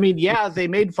 I mean, yeah, they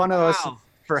made fun of us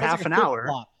for half an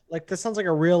hour. Like, this sounds like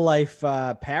a real life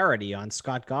parody on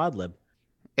Scott Godlib.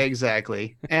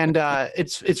 Exactly. And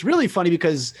it's really funny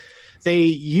because they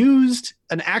used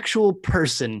an actual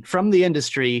person from the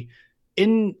industry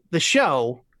in the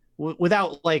show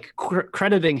without like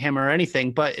crediting him or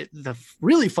anything. But the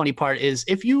really funny part is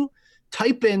if you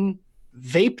type in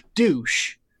vape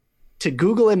douche to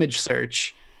Google image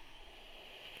search,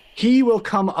 he will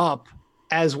come up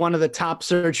as one of the top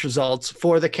search results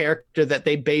for the character that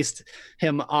they based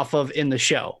him off of in the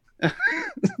show.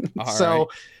 So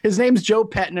his name's Joe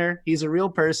Petner. He's a real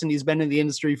person. He's been in the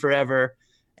industry forever.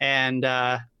 And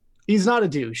he's not a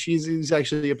douche. He's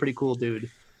actually a pretty cool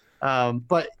dude.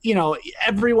 But,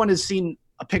 everyone has seen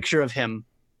a picture of him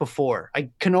before. I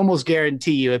can almost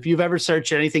guarantee you, if you've ever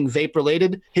searched anything vape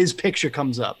related, his picture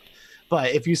comes up.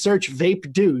 But if you search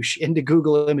vape douche into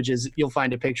Google Images, you'll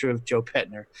find a picture of Joe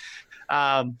Petner.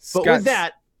 But with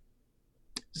that,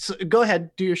 So go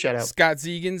ahead, do your shout out. Scott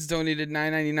Zegans donated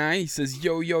 $9.99. He says,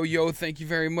 yo, yo, yo, thank you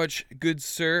very much, good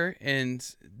sir. And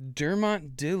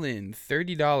Dermont Dillon,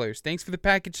 $30. Thanks for the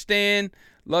package, Stan.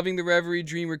 Loving the Reverie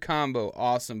Dreamer combo.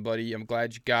 Awesome, buddy. I'm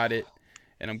glad you got it,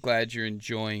 and I'm glad you're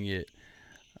enjoying it.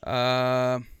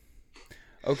 Okay,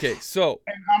 so.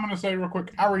 And I'm going to say real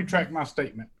quick, I retract my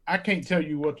statement. I can't tell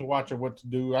you what to watch or what to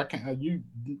do. I can't. You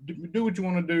do what you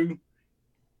want to do.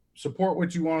 Support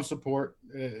what you want to support.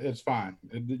 It's fine.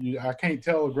 I can't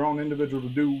tell a grown individual to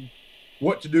do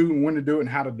what to do and when to do it and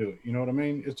how to do it. You know what I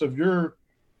mean? It's of your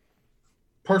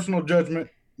personal judgment.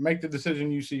 Make the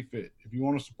decision you see fit. If you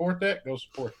want to support that, go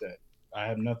support that. I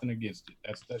have nothing against it.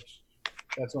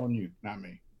 That's on you, not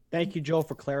me. Thank you, Joel,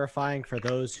 for clarifying for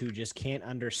those who just can't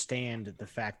understand the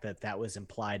fact that that was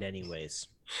implied anyways.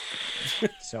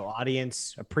 So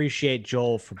audience, appreciate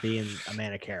Joel for being a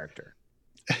man of character.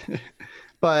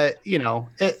 But, you know,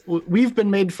 we've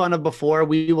been made fun of before.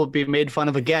 We will be made fun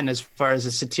of again as far as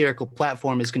a satirical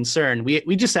platform is concerned.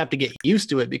 We just have to get used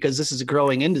to it because this is a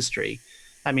growing industry.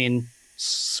 I mean,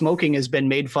 smoking has been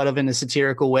made fun of in a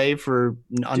satirical way for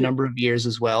a number of years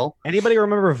as well. Anybody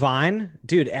remember Vine?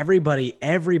 Dude, everybody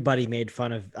made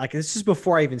fun of, like, this is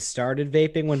before I even started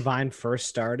vaping when Vine first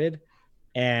started.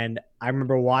 And I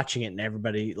remember watching it and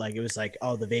everybody, like, it was like,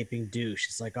 oh, the vaping douche.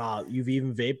 It's like, oh, you've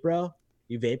even vape, bro?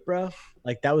 You vape, bro?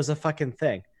 Like, that was a fucking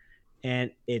thing.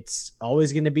 And it's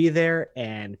always going to be there.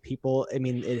 And people, I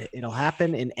mean, it'll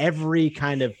happen in every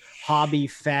kind of hobby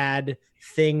fad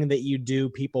thing that you do.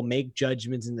 People make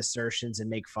judgments and assertions and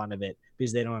make fun of it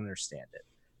because they don't understand it.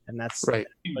 And that's right.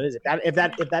 What is it? If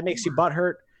that makes you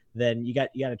butthurt, then you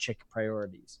got to check your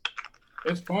priorities.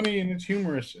 It's funny and it's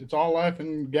humorous. It's all life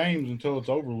and games until it's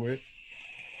over with.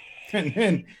 And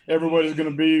then everybody's going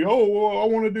to be, oh, well, I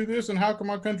want to do this, and how can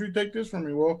my country take this from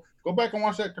me? Well, go back and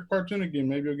watch that cartoon again.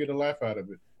 Maybe you'll get a laugh out of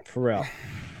it. For real.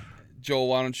 Joel,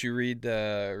 why don't you read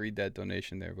that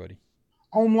donation there, buddy?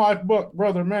 Home Life Buck,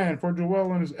 brother, man, for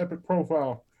Joel and his epic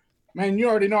profile. Man, you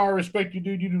already know I respect you,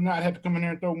 dude. You do not have to come in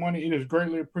here and throw money. It is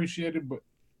greatly appreciated, but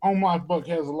Home Life Buck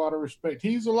has a lot of respect.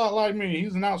 He's a lot like me.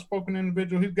 He's an outspoken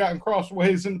individual. He's gotten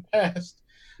crossways in the past.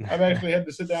 I've actually had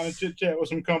to sit down and chit chat with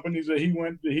some companies that he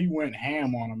went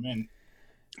ham on them. And,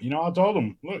 you know, I told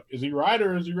him, look, is he right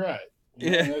or is he right? You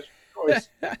know, that's your choice.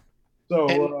 So,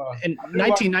 in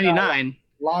 1999,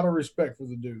 a lot of respect for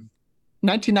the dude.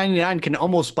 1999 can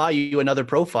almost buy you another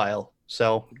profile.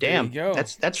 So, damn,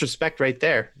 that's respect right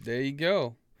there. There you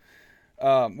go.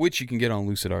 Which you can get on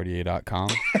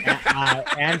lucidrda.com.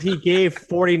 And he gave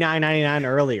 $49.99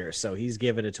 earlier, so he's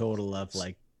given a total of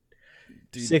like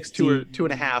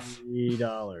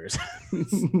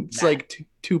 $2.50. It's like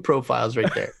two profiles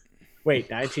right there. Wait,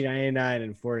 $19.99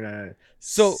 and $49.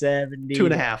 So 70.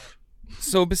 2.5.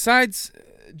 So besides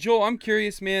Joel, I'm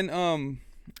curious, man.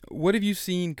 What have you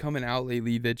seen coming out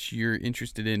lately that you're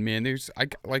interested in, man?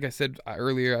 Like I said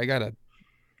earlier, I got a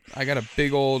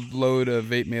big old load of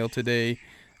vape mail today.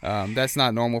 That's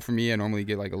not normal for me. I normally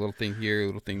get like a little thing here, a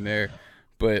little thing there.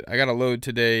 But I got a load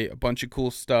today, a bunch of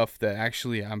cool stuff that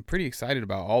actually I'm pretty excited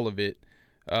about, all of it.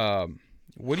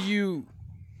 What do you...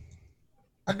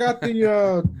 I got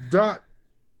the Dot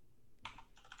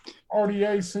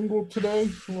RDA single today,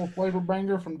 a little flavor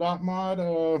banger from Dot Mod.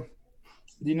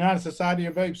 The United Society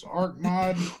of Vapes ARC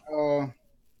Mod.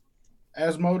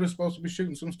 Asmode is supposed to be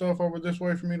shooting some stuff over this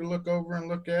way for me to look over and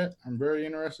look at. I'm very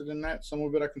interested in that. Some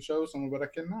of it I can show, some of it I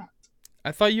cannot.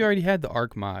 I thought you already had the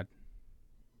ARC Mod.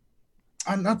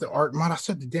 Not the ARC Mod. I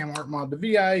said the damn ARC Mod. The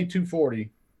VIA 240.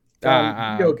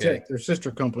 Okay. Their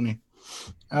sister company.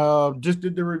 Just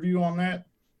did the review on that.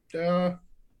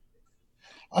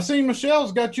 I see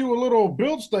Michelle's got you a little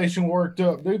build station worked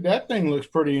up, dude. That thing looks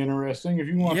pretty interesting. If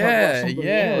you want to talk about something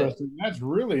interesting, that's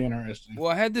really interesting. Well,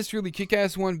 I had this really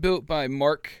kick-ass one built by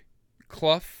Mark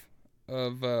Clough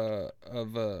of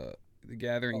the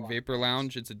Gathering Vapor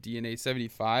Lounge. It's a DNA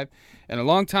 75. And a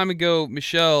long time ago,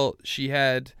 Michelle, she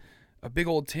had a big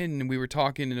old tin, and we were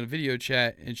talking in a video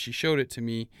chat, and she showed it to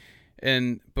me.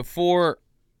 And before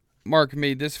Mark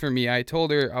made this for me, I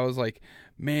told her, I was like,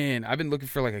 man, I've been looking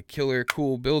for like a killer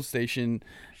cool build station.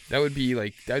 That'd be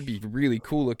really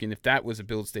cool looking if that was a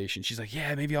build station. She's like,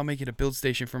 yeah, maybe I'll make it a build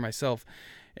station for myself.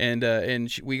 And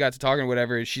we got to talking or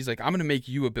whatever. And she's like, I'm gonna make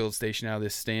you a build station out of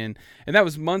this stand. And that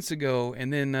was months ago.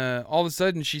 And then all of a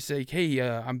sudden she's like, hey,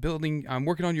 I'm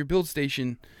working on your build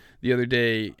station the other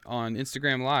day on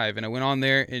Instagram Live. And I went on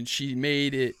there and she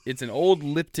made it. It's an old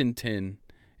Lipton tin,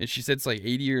 and she said it's like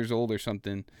 80 years old or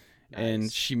something. Nice.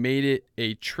 And she made it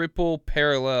a triple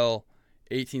parallel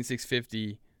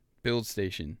 18650 build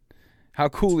station. How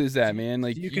cool is that, man?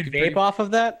 Like, you could vape off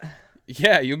of that?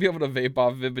 Yeah, you'll be able to vape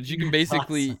off of it, but you can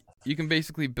Awesome.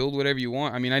 basically build whatever you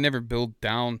want. I mean, I never build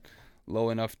down low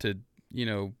enough to,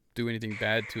 do anything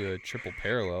bad to a triple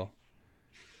parallel.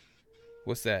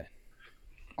 What's that?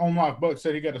 On my Buck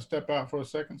said he got to step out for a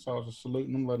second, so I was just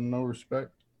saluting him, letting him know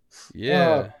respect.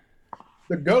 Yeah.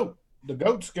 The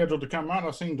goat's scheduled to come out.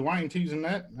 I've seen Dwayne teasing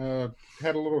that.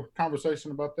 Had a little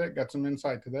conversation about that. Got some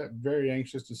insight to that. Very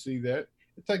anxious to see that.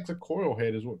 It takes a coil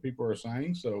head, is what people are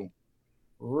saying. So,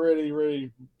 really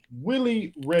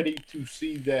ready to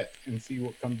see that and see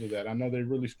what comes of that. I know they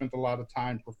really spent a lot of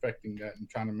time perfecting that and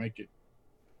trying to make it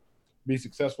be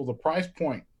successful. The price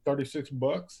point,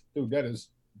 $36, dude. That is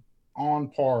on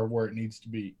par where it needs to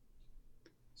be.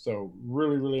 So,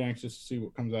 really anxious to see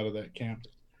what comes out of that camp.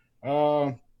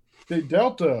 The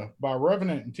Delta by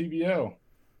Revenant and TVL.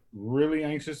 Really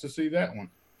anxious to see that one.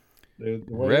 The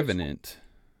Revenant.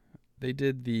 They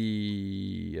did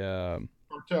the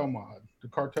Cartel mod. The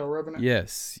Cartel Revenant?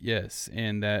 yes,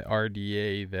 and that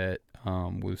RDA that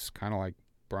was kind of like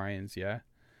Brian's, yeah.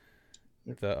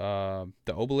 The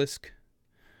Obelisk.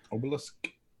 Obelisk.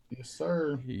 Yes,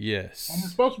 sir. Yes. And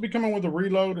it's supposed to be coming with a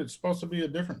reload. It's supposed to be a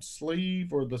different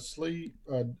sleeve, or the sleeve,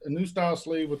 a new style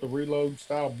sleeve with the reload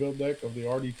style build deck of the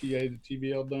RDTA that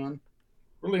TVL done.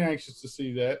 Really anxious to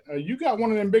see that. You got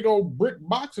one of them big old brick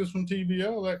boxes from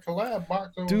TVL, that collab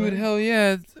box over Dude, there. hell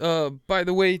yeah. By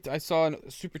the way, I saw a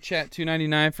super chat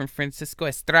 $2.99 from Francisco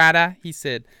Estrada. He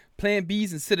said, Plan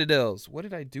Bs and Citadels. What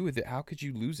did I do with it? How could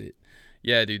you lose it?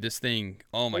 Yeah, dude, this thing,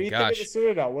 oh What my do you gosh. think of the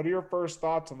Citadel? What are your first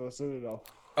thoughts on the Citadel?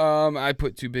 I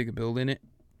put too big a build in it.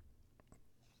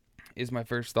 Is my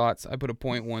first thoughts. I put a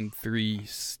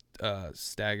 .13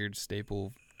 staggered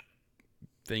staple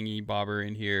thingy bobber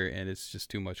in here, and it's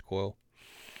just too much coil.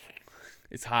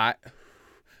 It's hot.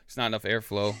 It's not enough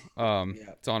airflow.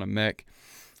 It's on a mech.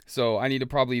 So I need to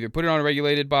probably either put it on a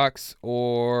regulated box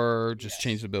or just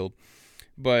change the build.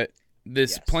 But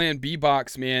this Plan B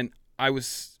box, man, I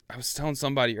was telling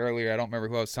somebody earlier, I don't remember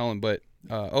who I was telling, but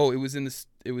it was in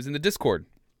the Discord.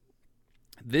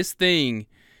 This thing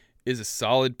is a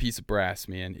solid piece of brass,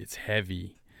 man. It's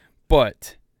heavy.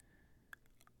 But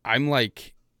I've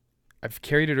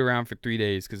carried it around for 3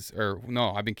 days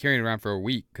I've been carrying it around for a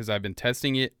week because I've been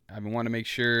testing it. I've been wanting to make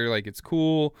sure like it's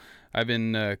cool. I've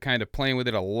been kind of playing with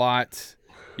it a lot,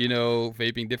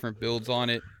 vaping different builds on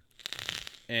it.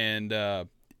 And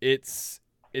it's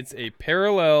a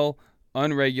parallel,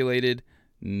 unregulated,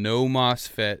 no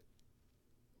MOSFET.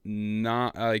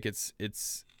 Not like it's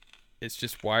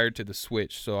just wired to the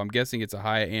switch. So I'm guessing it's a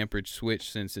high amperage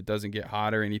switch since it doesn't get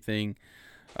hot or anything.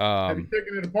 Have you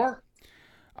taken it apart?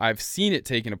 I've seen it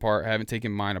taken apart. I haven't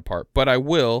taken mine apart, but I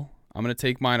will. I'm going to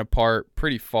take mine apart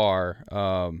pretty far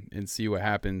and see what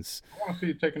happens. I want to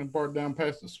see it taken apart down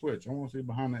past the switch. I want to see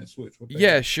behind that switch.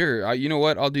 Yeah, sure. You know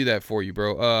what? I'll do that for you,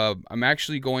 bro. I'm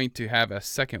actually going to have a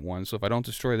second one, so if I don't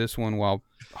destroy this one while...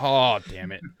 Oh,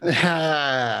 damn it.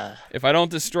 If I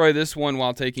don't destroy this one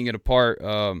while taking it apart,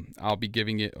 I'll be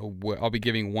giving it away. I'll be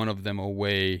giving one of them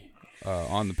away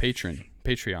on the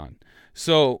Patreon.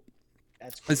 So...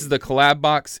 This is the collab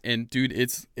box, and dude,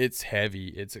 it's heavy.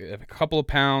 It's a couple of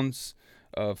pounds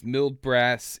of milled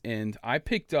brass, and I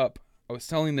was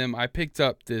telling them I picked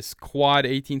up this quad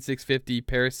 18650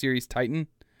 Paris Series Titan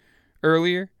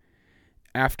earlier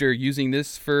after using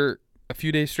this for a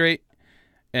few days straight,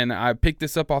 and I picked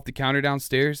this up off the counter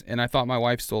downstairs, and I thought my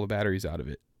wife stole the batteries out of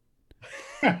it.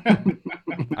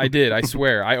 I did, I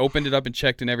swear. I opened it up and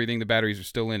checked, and everything, the batteries are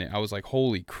still in it. I was like,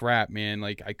 holy crap, man.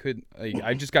 Like,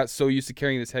 I just got so used to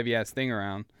carrying this heavy ass thing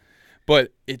around,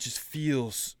 but it just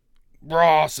feels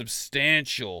raw,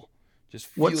 substantial.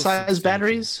 What size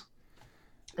batteries?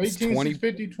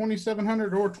 18650,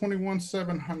 2700, or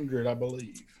 21700, I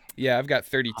believe. Yeah, I've got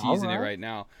 30 T's in it right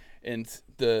now. And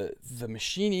the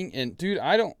machining, and dude,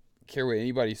 I don't care what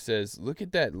anybody says. Look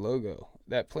at that logo.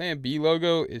 That Plan B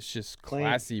logo is just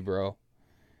classy, bro.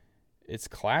 It's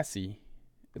classy.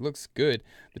 It looks good.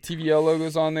 The TVL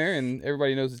logo's on there, and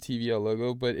everybody knows the TVL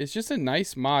logo, but it's just a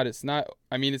nice mod. It's not,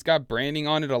 it's got branding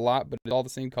on it a lot, but it's all the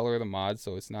same color of the mod,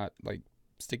 so it's not like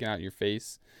sticking out in your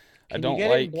face. Can you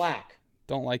get it in black?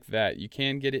 Don't like that. You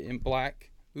can get it in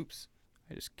black. Oops.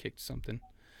 I just kicked something.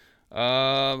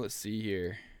 Let's see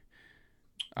here.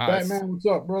 Batman, what's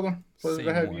up, brother? Pleasure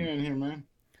to have you in here, man.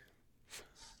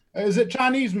 Is it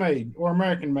Chinese made or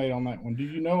American made on that one? Do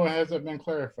you know, or has that been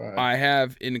clarified? I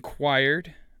have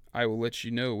inquired. I will let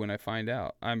you know when I find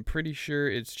out. I'm pretty sure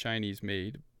it's Chinese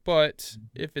made, but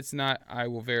if it's not, I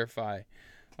will verify.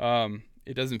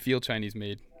 It doesn't feel Chinese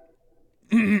made.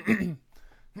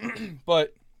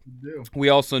 But we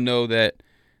also know that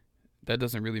that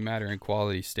doesn't really matter in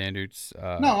quality standards.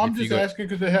 No, I'm just asking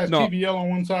because it has No. TVL on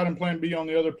one side and Plan B on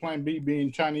the other. Plan B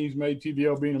being Chinese made,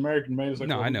 TVL being American made. It's like,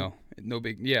 No, well, I know. No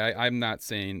big. Yeah, I'm not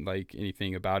saying like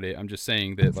anything about it. I'm just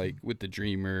saying that like with the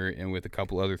Dreamer and with a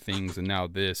couple other things, and now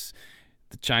this,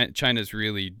 China's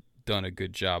really done a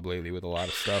good job lately with a lot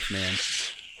of stuff, man.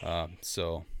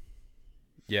 So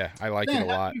yeah, I like it a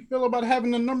lot. How do you feel about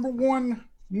having the #1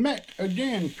 mech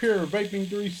again, Pure Vaping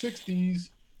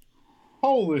 360s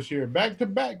poll this year, back to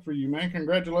back for you, man?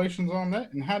 Congratulations on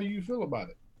that. And how do you feel about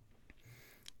it?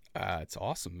 It's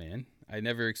awesome, man. I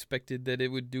never expected that it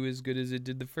would do as good as it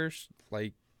did the first,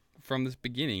 like, from this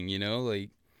beginning, you know? Like,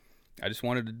 I just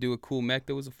wanted to do a cool mech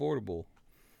that was affordable.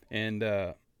 And,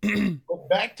 Well,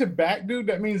 back to back, dude,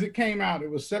 that means it came out. It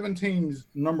was 17's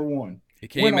 #1. it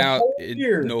came out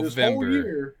in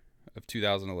November of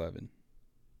 2011.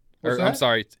 I'm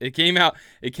sorry. It came out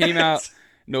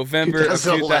November of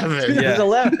 2011.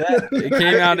 2011. It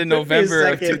came out in November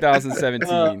of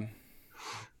 2017.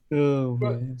 Oh,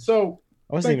 man. So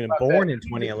I wasn't even born in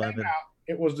 2011.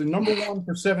 It was the #1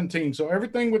 for 17. So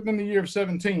everything within the year of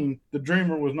 17, the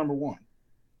Dreamer was #1.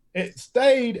 It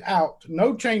stayed out,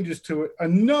 no changes to it.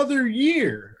 Another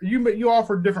year. You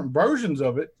offered different versions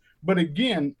of it, but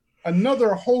again,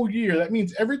 another whole year. That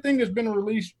means everything that's been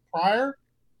released prior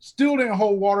still didn't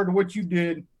hold water to what you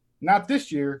did, not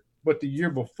this year, but the year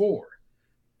before.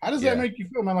 How does that make you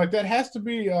feel, man? Like, that has to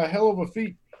be a hell of a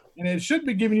feat. And it should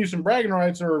be giving you some bragging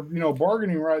rights or,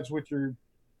 bargaining rights with your,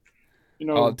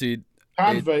 oh, dude,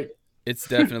 vape. It's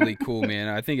definitely cool, man.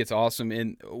 I think it's awesome.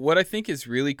 And what I think is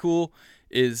really cool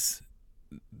is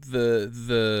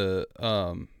the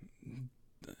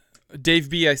Dave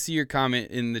B, I see your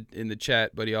comment in the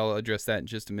chat, buddy. I'll address that in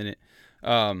just a minute.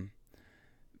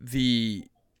 The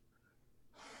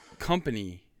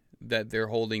company that they're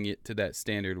holding it to that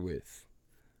standard with,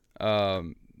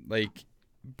 like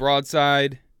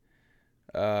Broadside,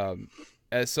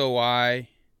 SOI,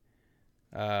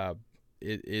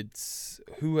 it's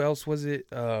who else was it?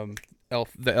 The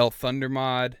El Thunder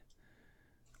mod.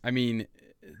 I mean,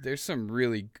 there's some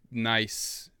really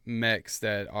nice mechs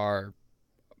that are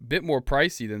a bit more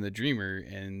pricey than the Dreamer,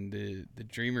 and the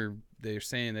Dreamer, they're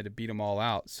saying that it beat them all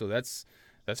out. So that's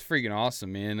freaking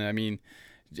awesome, man. I mean,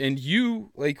 and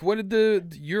you, like,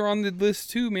 you're on the list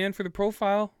too, man, for the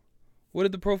profile. What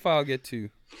did the profile get to?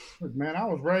 Look, man, I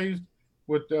was raised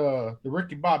with the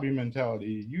Ricky Bobby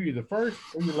mentality. You either first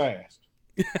or you last.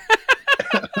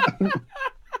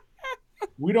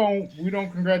 We don't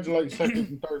congratulate second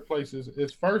and third places.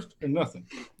 It's first or nothing.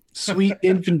 Sweet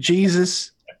infant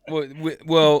Jesus.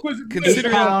 Well,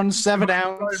 considering 8 pounds, 7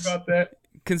 ounce. Sorry about that.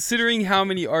 Considering how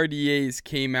many RDAs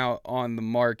came out on the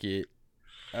market,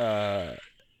 within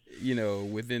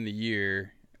the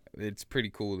year, it's pretty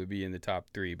cool to be in the top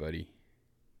 3, buddy.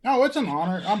 No, it's an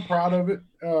honor. I'm proud of it.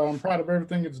 I'm proud of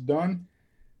everything it's done.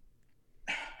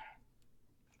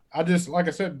 Like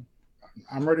I said,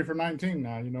 I'm ready for 19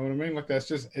 now. You know what I mean? Like,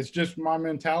 it's just my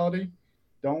mentality.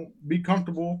 Don't be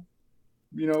comfortable.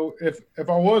 If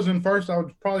I was in first, I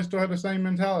would probably still have the same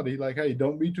mentality. Like, hey,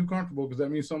 don't be too comfortable because that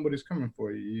means somebody's coming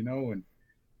for you, and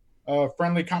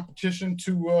friendly competition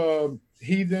to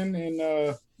Heathen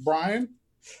and Brian.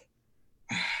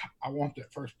 I want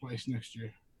that first place next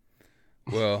year.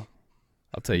 Well,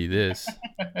 I'll tell you this.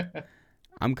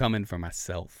 I'm coming for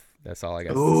myself. That's all I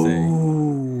got to say.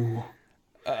 Ooh.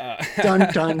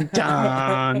 Dun dun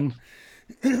dun.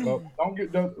 Well, don't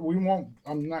get done. We won't.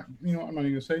 I'm not even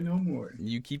gonna say no more.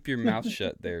 You keep your mouth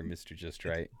shut there, Mr. Just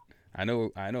Right. I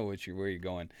know where you're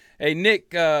going. Hey,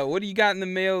 Nick, what do you got in the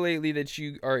mail lately that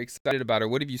you are excited about, or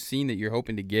what have you seen that you're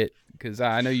hoping to get? Because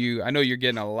I know you're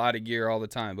getting a lot of gear all the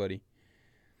time, buddy.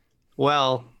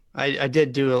 Well, I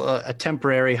did do a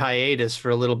temporary hiatus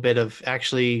for a little bit of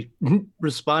actually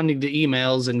responding to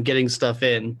emails and getting stuff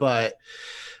in. But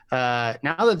now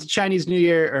that the Chinese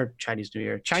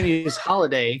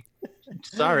holiday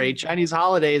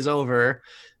is over,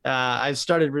 I've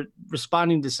started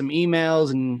responding to some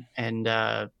emails and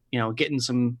getting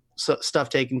some stuff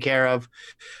taken care of.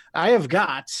 I have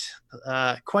got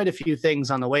quite a few things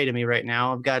on the way to me right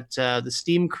now. I've got the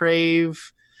Steam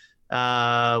Crave.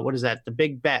 What is that? The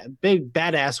big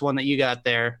badass one that you got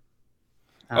there.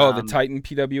 The Titan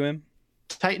PWM?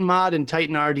 Titan Mod and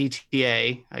Titan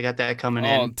RDTA. I got that coming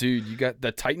in. Oh, dude, you got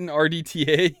the Titan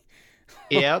RDTA?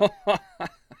 Yep.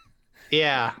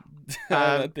 Yeah.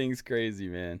 That thing's crazy,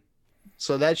 man.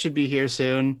 So that should be here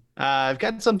soon. I've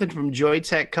got something from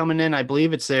Joytech coming in. I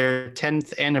believe it's their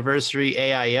 10th anniversary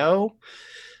AIO.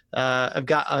 I've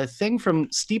got a thing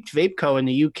from Steeped Vape Co. in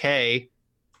the UK.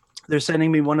 They're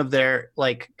sending me one of their,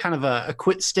 like, kind of a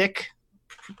quit stick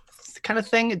kind of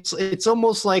thing. It's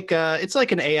almost like it's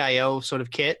like an AIO sort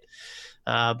of kit,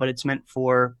 but it's meant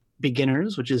for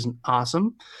beginners, which is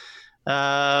awesome.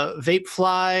 Vapefly,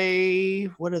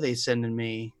 what are they sending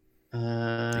me?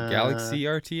 The Galaxy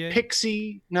RTA?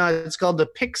 Pixie. No, it's called the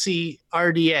Pixie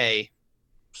RDA.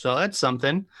 So that's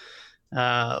something.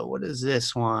 What is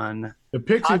this one? The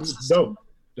Pixie looks dope.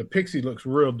 The Pixie looks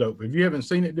real dope. If you haven't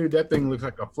seen it, dude, that thing looks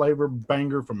like a flavor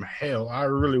banger from hell. I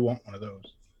really want one of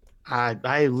those.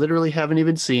 I literally haven't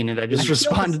even seen it. I just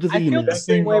responded to the I feel email. the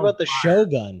same way about the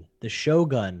Shogun. The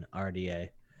Shogun RDA.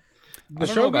 I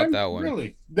don't know about that one.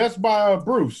 Really? That's by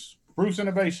Bruce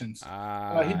Innovations.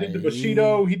 He did the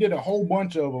Bushido. He did a whole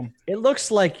bunch of them. It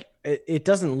looks like it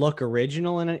doesn't look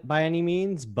original in it by any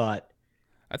means, but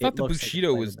I thought the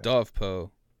Bushido was Dovpo.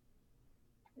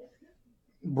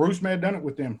 Bruce may have done it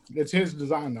with them. It's his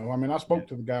design, though. I mean, I spoke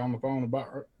to the guy on the phone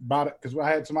about it because I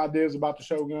had some ideas about the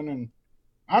Shogun, and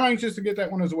I'm anxious to get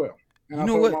that one as well. And I'll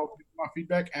tell him my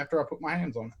feedback after I put my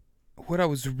hands on it. What I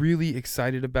was really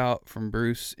excited about from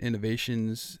Bruce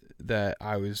Innovations that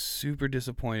I was super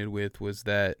disappointed with was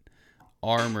that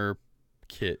armor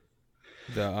kit,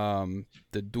 the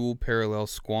dual parallel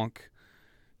squonk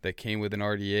that came with an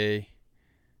RDA,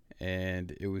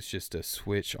 and it was just a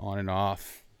switch on and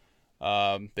off.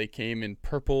 They came in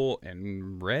purple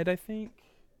and red, I think.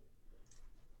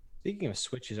 Speaking of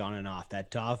switches on and off,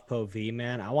 that Dovpo V,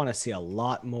 man, I want to see a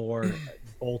lot more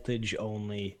voltage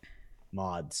only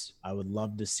mods. I would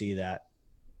love to see that.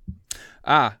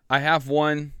 I have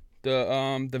one.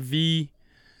 The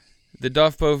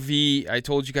Dovpo V. I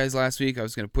told you guys last week I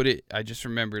was gonna put it. I just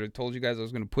remembered. I told you guys I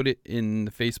was gonna put it in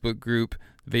the Facebook group,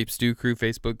 Vape Stew Crew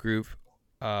Facebook group.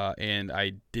 And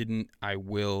I didn't. I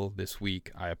will this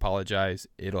week. I apologize.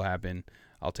 It'll happen.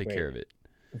 I'll take care of it.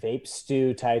 Vape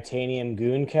Stew titanium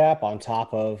goon cap on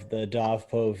top of the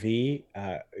Dovpo V,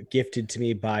 gifted to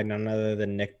me by none other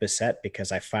than Nick Bissett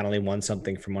because I finally won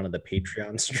something from one of the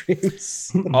Patreon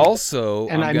streams. Also,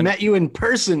 and I met you in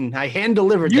person. I hand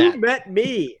delivered that. You met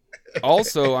me.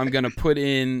 Also, I'm gonna put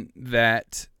in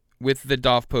that with the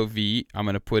Dovpo V. I'm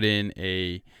gonna put in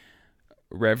a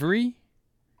Reverie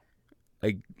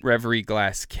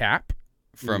glass cap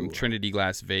from Trinity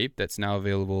Glass Vape that's now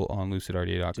available on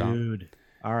lucidrda.com. Dude.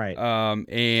 All right.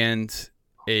 And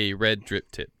a red drip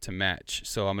tip to match.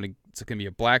 So it's gonna be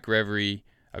a black Reverie,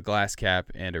 a glass cap,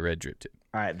 and a red drip tip.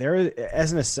 All right. There,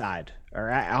 as an aside,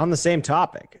 or on the same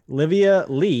topic, Livia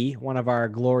Lee, one of our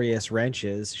glorious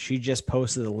wrenches, she just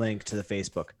posted a link to the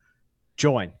Facebook.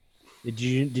 Join. Did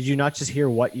you not just hear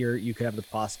what you could have the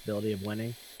possibility of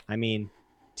winning? I mean,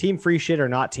 team free shit or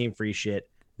not team free shit,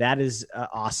 that is an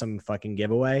awesome fucking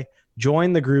giveaway.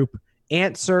 Join the group.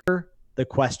 Answer the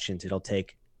questions. It'll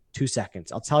take 2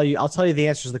 seconds. I'll tell you the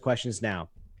answers to the questions now.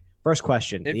 First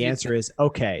question, the answer is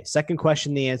okay. Second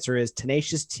question, the answer is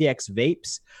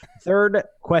TenaciousTXVapes. Third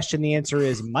question, the answer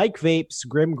is Mike Vapes,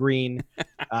 Grim Green,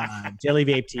 Daily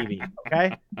Vape TV.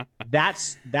 Okay,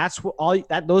 that's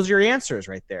what those are your answers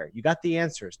right there. You got the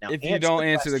answers. Now, if you don't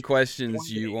answer the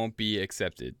questions, you won't be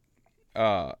accepted.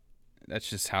 That's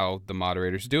just how the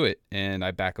moderators do it, and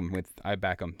I back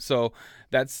them. So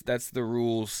that's the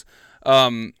rules.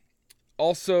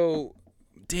 Also,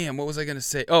 damn, what was I gonna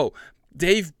say? Oh,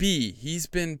 Dave B. He's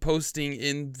been posting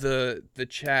in the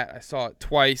chat. I saw it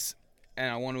twice,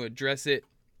 and I want to address it.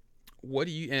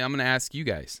 And I'm gonna ask you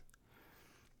guys,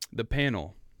 the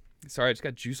panel. Sorry, I just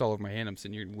got juice all over my hand. I'm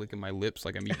sitting here licking my lips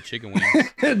like I'm eating chicken wings.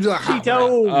 Cheetos,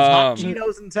 hot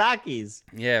Cheetos and Takis.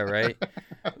 Yeah, right.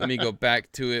 Let me go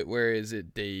back to it. Where is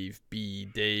it? Dave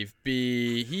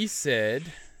B. He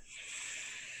said,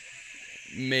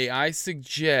 may I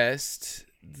suggest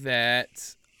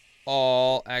that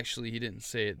actually, he didn't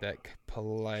say it that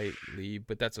politely,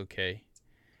 but that's okay.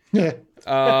 Yeah.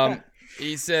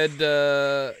 He said,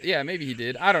 yeah, maybe he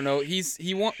did. I don't know. He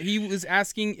was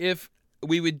asking if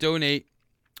we would donate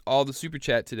all the super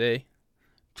chat today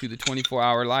to the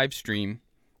 24-hour live stream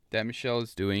that Michelle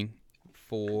is doing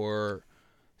for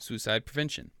suicide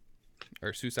prevention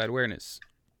or suicide awareness.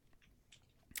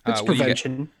 It's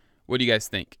prevention. What do you guys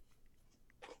think?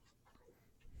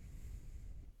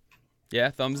 Yeah,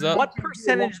 thumbs up. What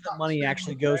percentage of the money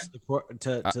actually goes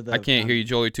to the? I can't hear you,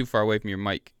 Joel. You're too far away from your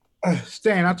mic.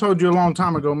 Stan, I told you a long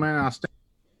time ago, man.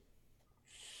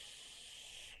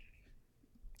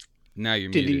 Now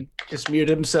you're Did muted. he just mute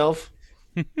himself?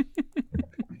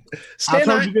 I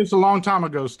told you this a long time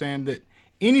ago, Stan, that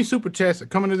any super chats that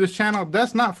come into this channel,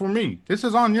 that's not for me. This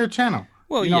is on your channel.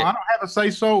 Well, I don't have a say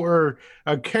so or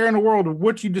a care in the world of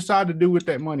what you decide to do with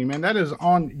that money, man. That is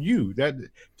on you. That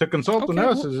to consult on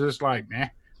us is just like,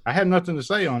 man, I have nothing to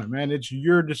say on it, man. It's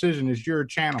your decision. It's your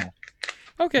channel.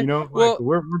 Okay. You know, like, well,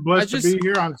 we're blessed to be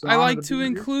here. I like to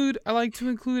include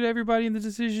everybody in the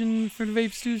decision for the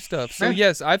Vape Stew stuff. So Man,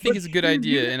 yes, I think but it's a good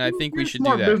idea, and I think we you're a should do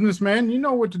smart that. businessman. You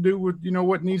know what to do with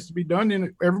what needs to be done,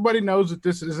 and everybody knows that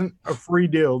this isn't a free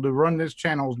deal. To run this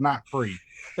channel is not free.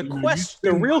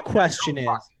 The real question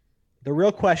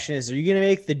is, are you going to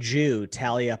make the Jew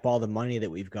tally up all the money that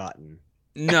we've gotten?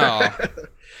 No.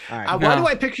 All right. Why do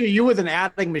I picture you with an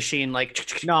adding machine? Like,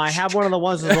 No, I have one of the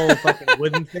ones with the little fucking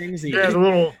wooden things. Yeah, the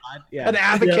little an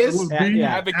abacus.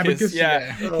 Abacus,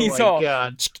 yeah. Oh He's my all.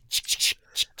 god!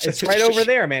 It's right over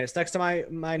there, man. It's next to my.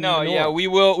 No, yeah, we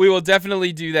will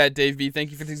definitely do that, Dave B.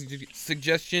 Thank you for the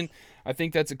suggestion. I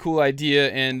think that's a cool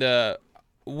idea, and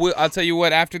I'll tell you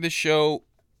what. After the show,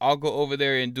 I'll go over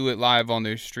there and do it live on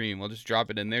their stream. We'll just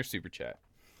drop it in their super chat.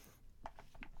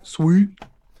 Sweet.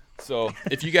 So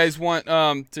if you guys want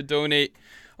to donate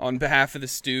on behalf of the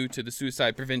Stew to the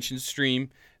suicide prevention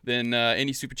stream, then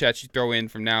any super chats you throw in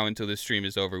from now until this stream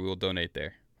is over, we will donate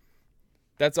there.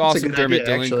 That's awesome, Dermot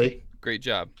Dillon. Actually. Great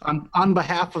job. On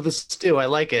behalf of the Stew, I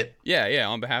like it. Yeah,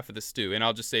 on behalf of the Stew. And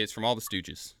I'll just say it's from all the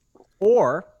Stooges.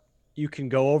 Or you can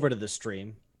go over to the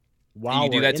stream while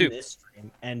do we're that in too. this stream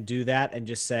and do that and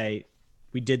just say,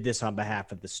 we did this on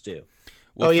behalf of the Stew.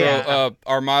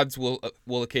 Our mods will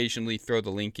occasionally throw the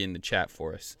link in the chat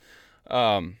for us.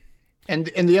 And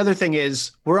the other thing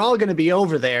is, we're all going to be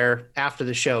over there after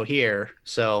the show here.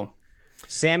 So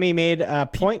Sammy made a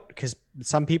point because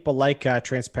some people like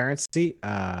transparency.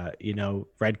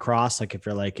 Red Cross.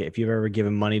 Like if you've ever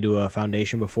given money to a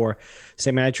foundation before,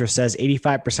 Sammy Nitro says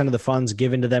 85% of the funds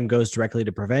given to them goes directly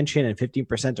to prevention and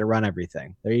 15% to run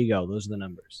everything. There you go. Those are the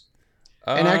numbers.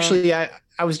 And actually, I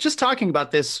was just talking about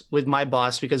this with my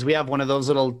boss because we have one of those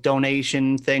little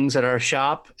donation things at our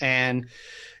shop. And,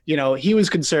 he was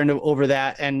concerned over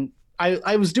that. And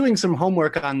I was doing some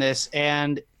homework on this,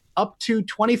 and up to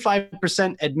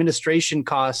 25% administration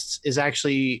costs is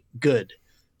actually good.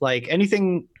 Like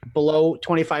anything below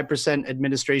 25%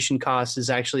 administration costs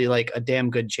is actually like a damn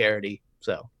good charity.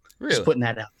 So just putting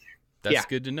that out there. That's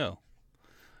good to know.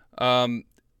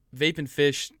 Vape and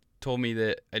Fish told me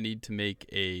that I need to make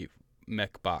a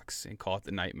mech box and call it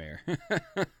the Nightmare.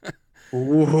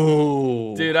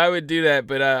 Ooh. Dude, I would do that,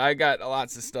 but I got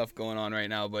lots of stuff going on right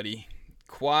now, buddy.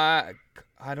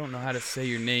 I don't know how to say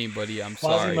your name, buddy. I'm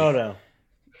sorry.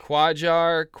 Quad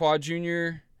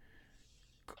Junior,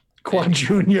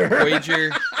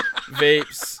 Quager,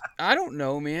 Vapes. I don't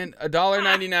know, man.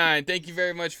 $1.99. Thank you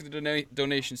very much for the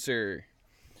donation, sir.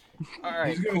 All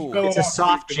right, cool. It's a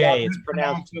soft J. It's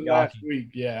pronounced last week.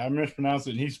 Yeah, I mispronounced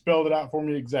it. And he spelled it out for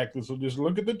me exactly. So just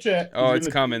look at the chat. Oh, it's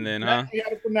coming then, huh? You got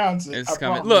to pronounce it. It's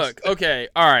coming. Look, okay,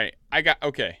 all right.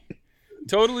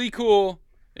 Totally cool.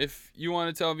 If you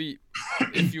want to tell me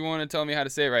how to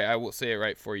say it right, I will say it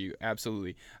right for you.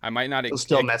 Absolutely. I might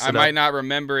not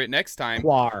remember it next time.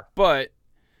 But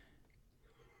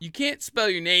you can't spell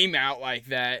your name out like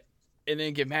that and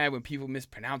then get mad when people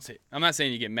mispronounce it. I'm not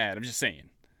saying you get mad. I'm just saying.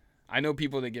 I know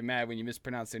people that get mad when you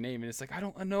mispronounce their name, and it's like, I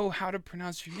don't know how to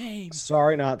pronounce your name.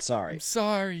 Sorry, not sorry. I'm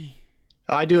sorry.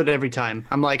 I do it every time.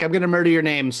 I'm like, I'm going to murder your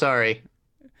name. Sorry.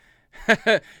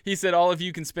 He said, all of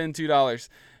you can spend $2.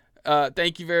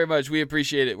 Thank you very much. We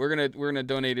appreciate it. We're gonna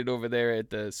donate it over there at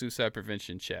the suicide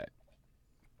prevention chat.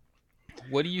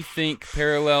 What do you think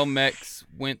parallel mechs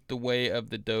went the way of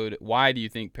the dodo? Why do you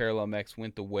think parallel mechs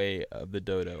went the way of the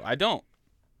dodo? I don't.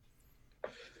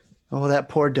 Oh, that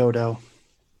poor dodo.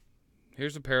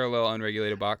 Here's a parallel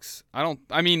unregulated box.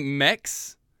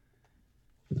 Mechs.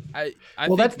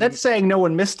 That's saying no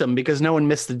one missed them because no one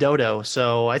missed the dodo.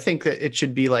 So I think that it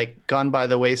should be like gone by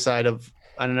the wayside of,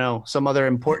 I don't know, some other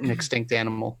important extinct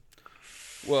animal.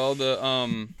 Well,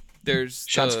 there's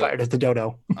shots fired at the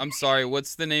dodo. I'm sorry.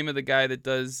 What's the name of the guy that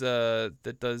does the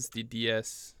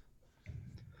DS?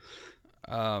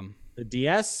 The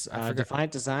DS,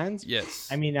 Defiant Designs. Yes.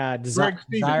 I mean,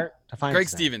 Greg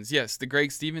Stevens. Yes, the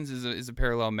Greg Stevens is a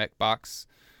parallel mech box.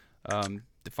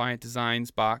 Defiant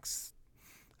Designs box.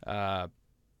 So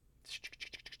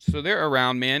they're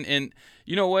around, man. And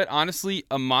you know what? Honestly,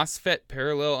 a MOSFET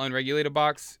parallel unregulated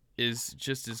box is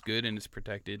just as good and is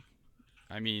protected.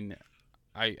 I mean,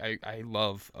 I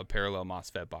love a parallel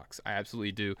MOSFET box. I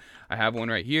absolutely do. I have one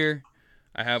right here.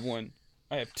 I have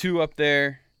two up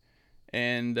there.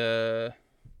 And I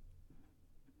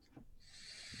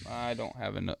don't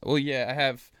have enough. Well, yeah, I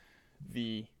have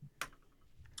the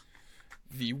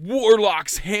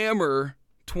Warlock's Hammer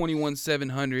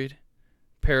 21700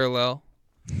 parallel,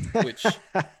 which,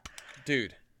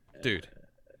 dude,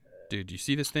 you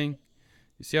see this thing?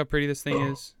 You see how pretty this thing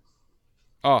is?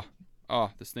 Oh,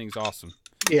 this thing's awesome.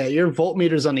 Yeah, your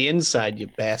voltmeter's on the inside, you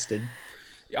bastard.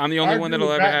 I'm the only I one agree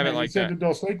that'll with ever have Batman. it like He said that. the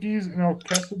Dos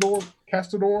Equis,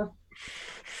 Castador,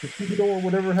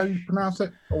 whatever how you pronounce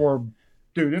it. Or,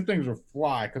 dude, them things were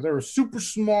fly because they were super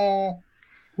small,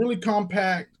 really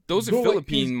compact. Those are built like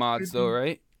Philippine mods, though,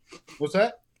 right? What's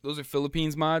that? Those are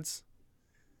Philippines mods.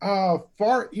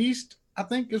 Far East, I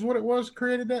think, is what it was.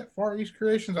 Created that Far East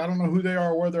Creations. I don't know who they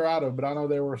are or where they're out of, but I know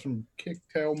there were some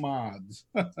kicktail mods.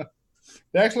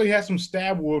 They actually had some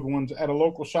stab wood ones at a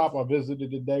local shop I visited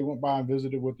today. Went by and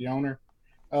visited with the owner.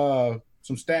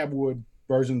 Some stab wood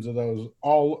versions of those.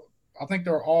 I think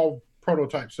they're all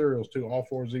prototype cereals too. All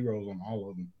 4 zeros on all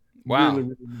of them. Wow.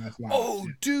 Really, really nice line. Oh,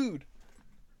 dude.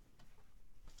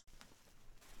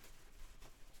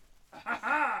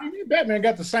 Batman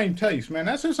got the same taste, man.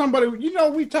 That's who somebody,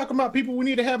 we talking about people we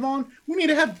need to have on. We need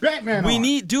to have Batman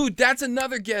on. Dude, that's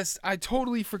another guest. I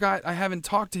totally forgot. I haven't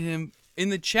talked to him in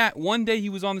the chat. One day he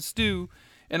was on the stew,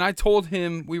 and I told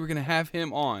him we were going to have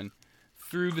him on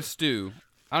through the stew.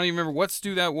 I don't even remember what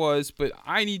stew that was, but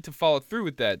I need to follow through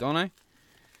with that, don't I?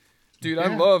 Dude,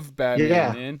 I love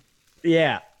Batman, man.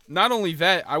 Yeah. Not only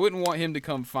that, I wouldn't want him to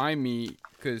come find me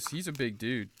because he's a big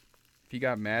dude. If he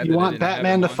got mad, You want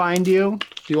Batman to find you?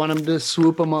 Do you want him to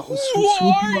swoop him up,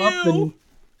 and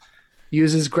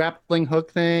use his grappling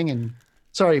hook thing? And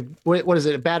sorry, what is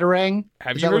it? A batarang?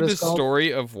 Have you heard the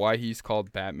story of why he's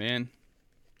called Batman?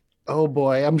 Oh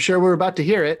boy, I'm sure we're about to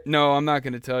hear it. No, I'm not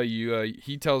going to tell you.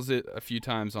 He tells it a few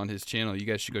times on his channel. You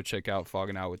guys should go check out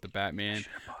Fogging Out with the Batman.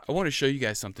 I want to show you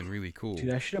guys something really cool.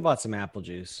 Dude, I should have bought some apple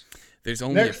juice. There's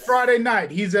only Next Friday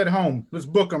night, he's at home. Let's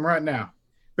book him right now.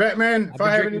 Batman, if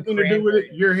I have anything to do with it,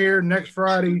 you're here next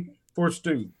Friday for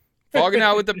stew. Fogging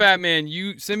Out with the Batman.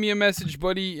 You send me a message,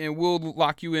 buddy, and we'll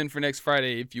lock you in for next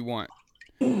Friday if you want.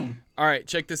 All right,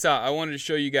 check this out. I wanted to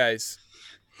show you guys.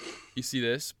 You see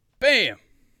this? Bam!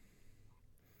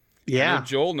 Yeah. I know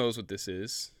Joel knows what this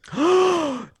is.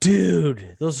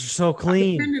 Dude, those are so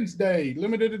clean. Independence Day,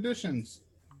 limited editions.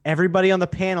 Everybody on the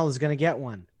panel is going to get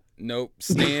one. Nope.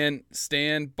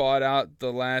 Stan bought out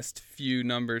the last few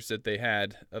numbers that they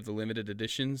had of the limited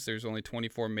editions. There's only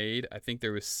 24 made. I think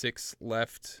there was 6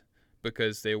 left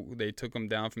because they took them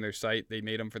down from their site. They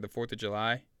made them for the 4th of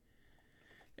July.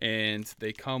 And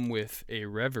they come with a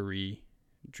Reverie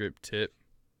drip tip.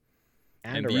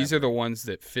 And these are the ones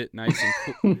that fit nice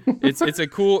and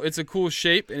cool. It's a cool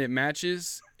shape and it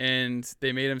matches, and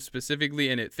they made them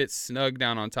specifically and it fits snug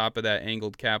down on top of that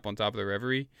angled cap on top of the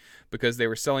Reverie because they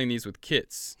were selling these with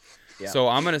kits. Yeah. So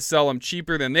I'm going to sell them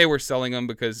cheaper than they were selling them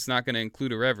because it's not going to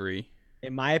include a Reverie.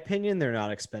 In my opinion, they're not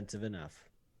expensive enough.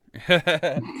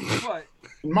 What?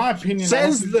 In my opinion,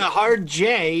 says the Hard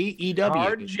J EW.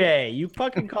 Hard J, you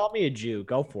fucking call me a Jew.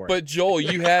 Go for it. But Joel,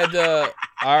 you had all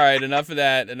right. Enough of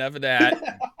that.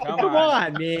 Come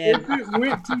on, man. If it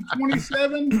went to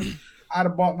 27, I'd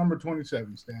have bought number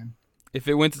 27, Stan. If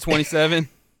it went to 27,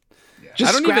 just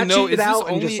I don't even know. It is out this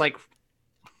only... and just like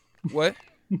what?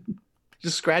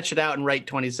 Just scratch it out and write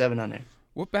 27 on there.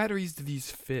 What batteries do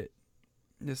these fit?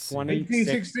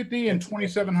 18650 and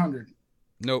 2700.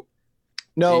 Nope.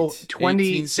 No,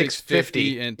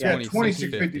 20650 and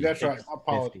 2650. That's right. I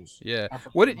apologize. Yeah.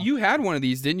 You had one of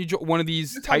these, didn't you? One of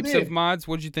these types of mods.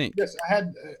 What did you think? Yes, I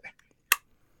had.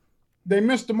 They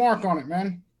missed the mark on it,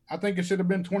 man. I think it should have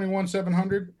been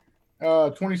 21700.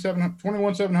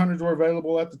 21700s were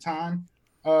available at the time.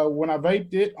 When I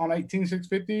vaped it on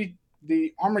 18650,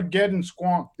 the Armageddon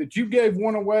Squonk that you gave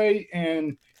one away,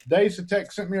 and Dave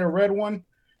Satek sent me a red one,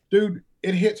 dude.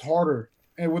 It hits harder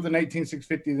and with an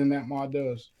 18650 than that mod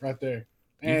does right there.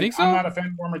 And you think so? I'm not a fan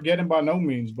of Armageddon by no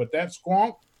means, but that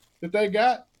Squonk that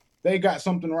they got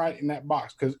something right in that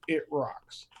box because it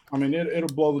rocks. I mean, it'll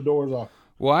blow the doors off.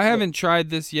 Well, I haven't tried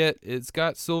this yet. It's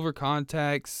got silver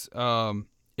contacts.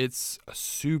 It's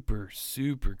super,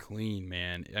 super clean,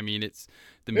 man. I mean,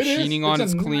 the machining on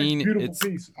it's clean.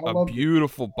 It's a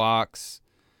beautiful box.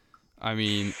 I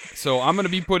mean, so I'm going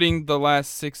to be putting the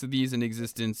last 6 of these in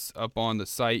existence up on the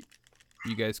site.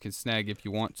 You guys can snag if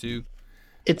you want to.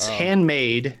 It's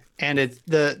handmade, and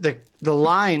the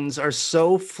lines are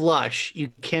so flush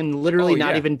you can literally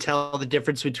not even tell the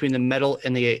difference between the metal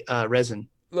and the resin.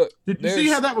 Look, did you see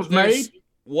how that was made?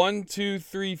 1, 2,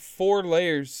 3, 4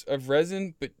 layers of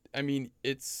resin, but I mean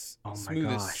it's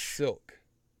smooth as silk.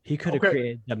 He could have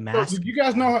created the mask. Did you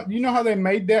guys know? You know how they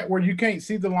made that where you can't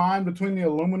see the line between the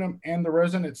aluminum and the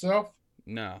resin itself?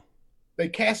 No. They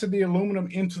casted the aluminum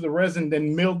into the resin,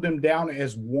 then milled them down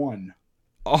as one.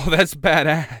 Oh, that's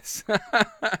badass.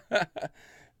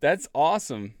 That's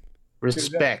awesome.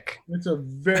 Respect. It's a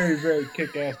very, very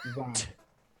kick-ass design.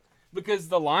 Because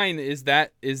the line is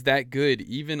that good,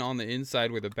 even on the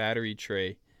inside where the battery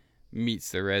tray meets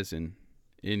the resin.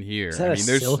 in here. Is that a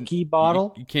there's silky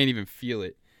bottle? You can't even feel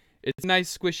it. It's a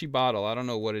nice squishy bottle. I don't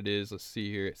know what it is. Let's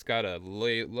see here. It's got a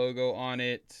logo on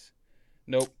it.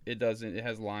 Nope, it doesn't. It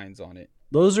has lines on it.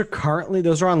 Those are on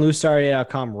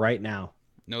looseRA.com right now.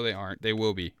 No, they aren't. They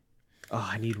will be. Oh,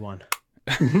 I need one.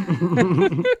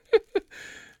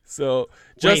 So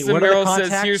Justin what are the Merrill says,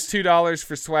 contacts? "Here's $2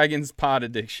 for Swaggin's pod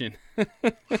addiction."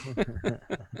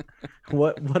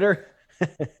 What are?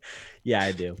 Yeah,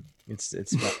 I do. It's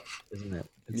fun, isn't it?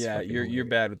 It's Yeah, fucking you're weird.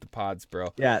 bad with the pods,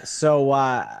 bro. Yeah. So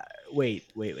wait.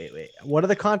 What are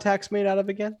the contacts made out of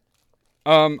again?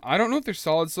 I don't know if they're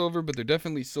solid silver, but they're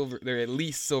definitely silver. They're at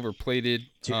least silver plated.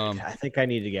 Dude, I think I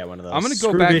need to get one of those. I'm gonna go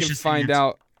Screw back and vicious find hands.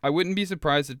 out. I wouldn't be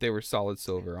surprised if they were solid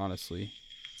silver, honestly.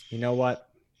 You know what?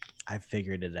 I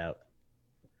figured it out.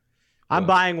 I'm What?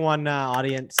 buying one,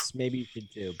 audience. Maybe you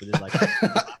should too. But it's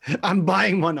like, I'm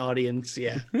buying one, audience.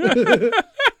 Yeah.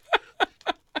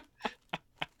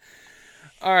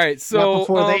 All right, Not so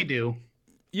before they do.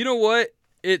 you know what?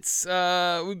 It's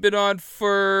we've been on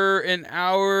for an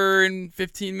hour and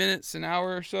 15 minutes, an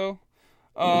hour or so.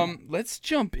 Let's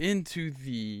jump into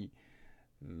the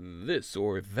this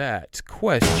or that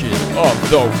question of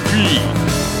the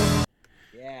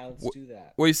week. yeah, let's do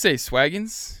that. What do you say,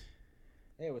 Swaggins?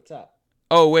 Hey, what's up?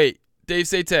 Oh wait, Dave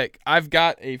Satek. I've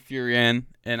got a Furion,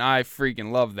 and I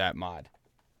freaking love that mod.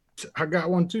 I got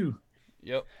one too.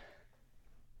 Yep.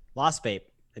 Lost Vape.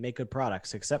 They make good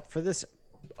products, except for this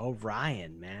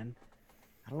Orion, man.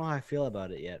 I don't know how I feel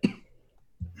about it yet.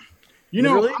 You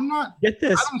know, Literally? I'm not. Get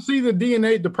this. I don't see the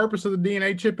DNA, the purpose of the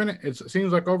DNA chip in it. It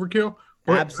seems like overkill.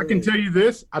 But Absolutely. I can tell you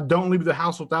this: I don't leave the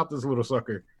house without this little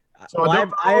sucker. So Well, I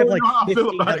have don't like know how I feel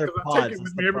 15 about it other because I pods. take it That's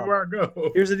with the me everywhere I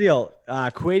go. Here's the deal.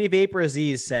 Kuwaiti Vapor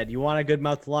Aziz said, "You want a good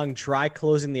mouth lung? Try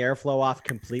closing the airflow off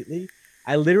completely."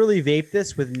 I literally vape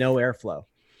this with no airflow,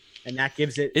 and that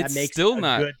gives it. It's that makes still it a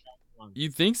not- good mouth lung. You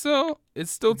think so?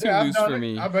 It's still too Yeah, I've loose done for it.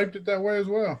 me. I vaped it that way as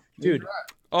well, Dude.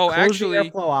 Oh, Close actually, the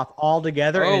airflow off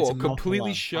altogether. and Oh, it's a mouth completely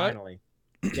lung, shut? Finally,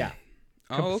 yeah,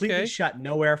 oh, completely okay. shut,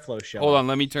 no airflow showing. Hold on,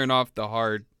 let me turn off the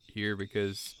hard here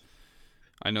because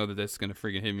I know that that's gonna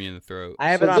freaking hit me in the throat.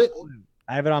 I have So it on. thi- Blue.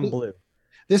 I have it on blue.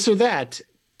 This or that.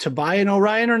 To buy an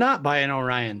Orion or not buy an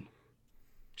Orion?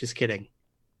 Just kidding.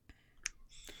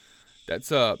 That's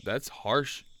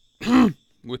harsh.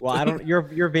 With Well, I don't. You're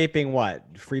vaping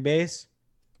what? Freebase?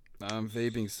 I'm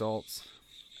vaping salts.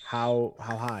 How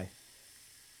high?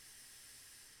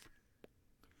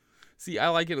 See, I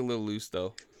like it a little loose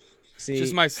though. See,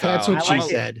 Just my style. That's what I she like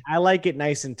said. I like it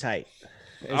nice and tight.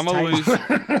 As I'm a tight-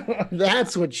 loose.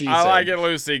 That's what she I said. like it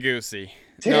loosey goosey.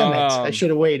 Damn it. I should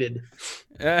have waited.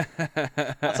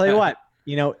 I'll tell you what.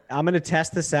 You know, I'm going to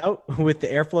test this out with the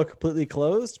airflow completely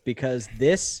closed because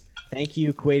this. Thank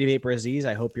you, Kuwaiti Vapor Aziz.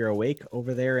 I hope you're awake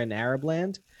over there in Arab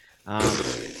land.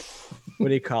 What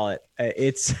do you call it?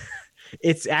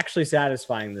 It's actually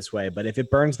satisfying this way. But if it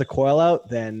burns the coil out,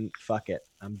 then fuck it.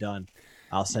 I'm done.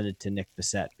 I'll send it to Nick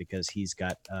Bissett because he's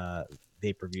got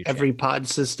vape review. Every pod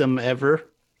system ever.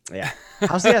 Yeah.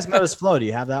 How's the Osmosis Flow? Do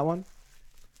you have that one?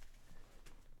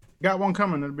 Got one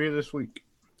coming. It'll be this week.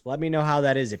 Let me know how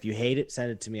that is. If you hate it, send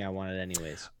it to me. I want it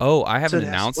anyways. Oh, I have So an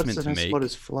that's- announcement what's to an make.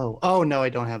 Osmosis Flow? Oh no, I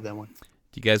don't have that one. Do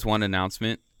you guys want an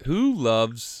announcement? Who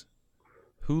loves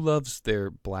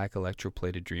their black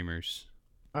electroplated dreamers?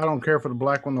 I don't care for the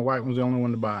black one. The white one's the only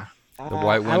one to buy. The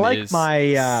white one I like is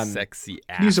my sexy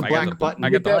ass. Use a I got black the- button. I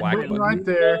got With the that black button button. right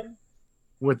there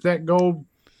with that gold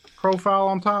profile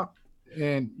on top,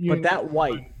 and you. But that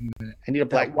white, I need a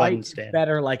black that button white stand.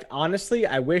 better. Like honestly,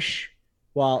 I wish.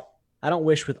 Well, I don't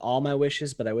wish with all my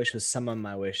wishes, but I wish with some of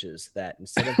my wishes that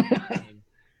instead of buying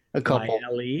A my couple.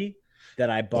 LE,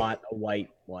 that I bought a white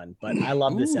one. But I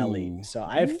love this LE, Ooh. so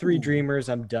I have 3 Ooh. Dreamers.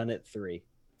 I'm done at 3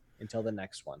 until the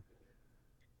next one.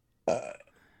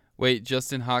 Wait,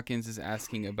 Justin Hawkins is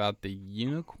asking about the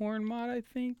unicorn mod, I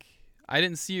think. I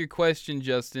didn't see your question,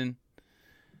 Justin.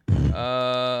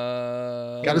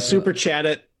 Got to super chat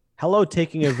it. Hello,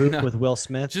 taking a Voop No. with Will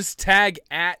Smith. Just tag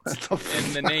at What the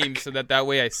in the fuck? name so that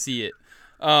way I see it.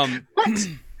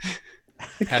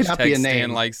 It cannot be Hashtag a Stan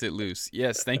name. likes it loose.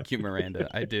 Yes, thank you, Miranda.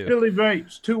 I do. Billy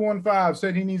Vapes 215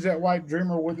 said he needs that white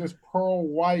dreamer with this pearl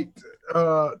white.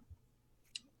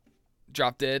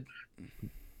 Drop dead.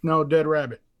 No, dead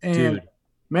rabbit. And Dude.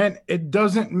 man, it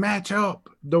doesn't match up.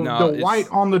 The No, it's- white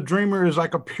on the dreamer is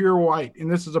like a pure white,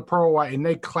 and this is a pearl white, and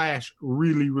they clash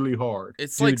really, really hard.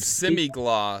 It's Dude, like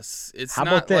semi-gloss. It's How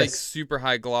not about like this? super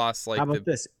high gloss like How about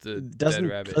the this? dead Doesn't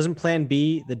rabbit. Plan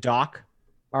B the dock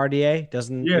RDA?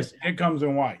 Doesn't Yes, it comes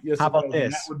in white. Yes, How it about does, and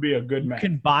this? that would be a good you match.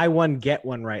 can buy one, get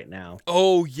one right now.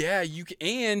 Oh yeah, you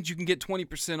can get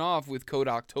 20% off with code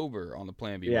October on the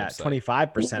Plan B Yeah, website.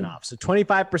 25% off. So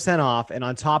 25% off, and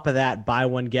on top of that, buy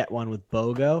one, get one with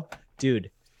BOGO.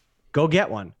 Dude, go get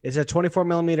one. It's a 24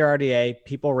 millimeter RDA.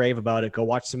 People rave about it. Go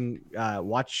watch some.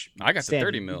 Watch. I got the Stan,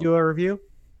 30 did you mil. do a review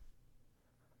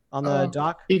on the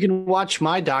doc. You can watch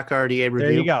my Doc RDA review.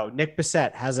 There you go. Nick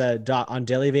Bissett has a doc on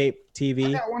Daily Vape I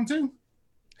TV. got one too.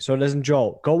 So doesn't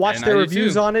Joel. Go watch And their I do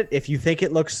reviews too. on it. If you think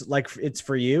it looks like it's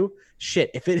for you,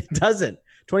 shit. If it doesn't,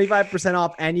 25%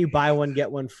 off, and you buy one get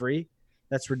one free.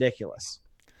 That's ridiculous.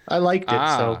 I liked it, so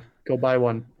Ah. go buy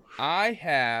one I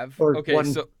have or okay, one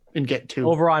so and get two.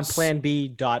 Over on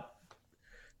planb.edu.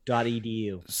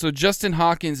 so Justin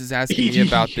Hawkins is asking me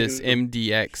about this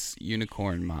MDX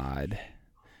unicorn mod.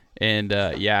 And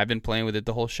yeah, I've been playing with it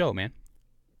the whole show, man.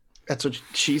 That's what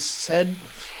she said.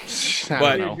 I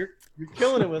But- don't know. You're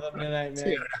killing it with them tonight,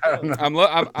 man. I don't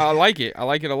know. I like it. I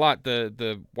like it a lot.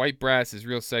 The white brass is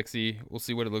real sexy. We'll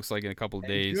see what it looks like in a couple of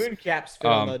days. Goon caps fit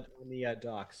on the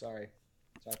dock. Sorry.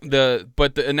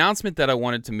 But the announcement that I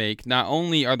wanted to make, not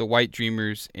only are the White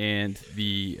Dreamers and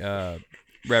the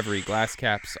Reverie glass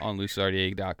caps on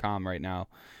looserda.com right now,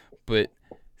 but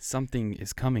something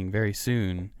is coming very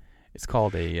soon. It's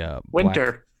called a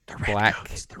Winter. black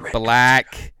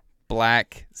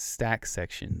stack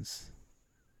sections.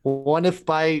 One if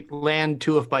by land,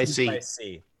 two if by sea.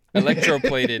 see.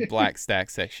 Electroplated black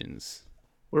stack sections.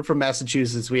 We're from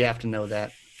Massachusetts. We have to know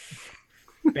that.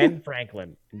 Ben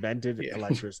Franklin invented Yeah.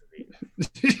 electricity.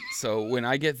 So when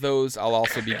I get those, I'll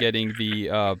also be getting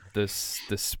the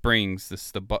springs,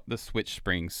 the switch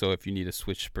springs. So if you need a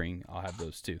switch spring, I'll have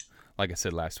those too. Like I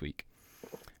said last week.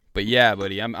 But yeah,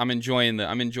 buddy, I'm enjoying the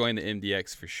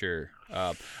MDX for sure.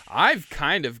 I've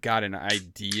kind of got an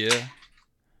idea.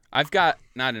 I've got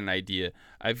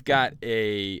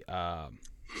a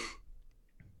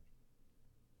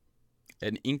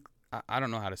an ink. I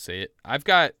don't know how to say it. I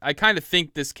kind of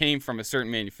think this came from a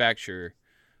certain manufacturer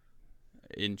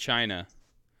in China.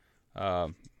 Say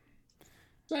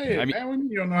it, I mean- man. When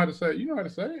you don't know how to say it, you know how to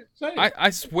say it. Say it. I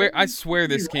swear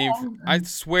this came from. I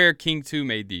swear King 2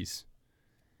 made these.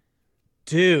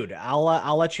 Dude,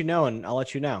 I'll let you know, and I'll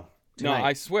let you know. No, tonight.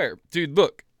 I swear, dude.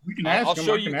 Look, We can I'll ask him.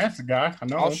 show I you- can ask the guy. I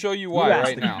know. I'll show you why asked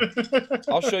right now.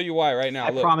 I'll show you why right now.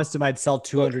 I Look, promised him I'd sell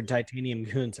 200 titanium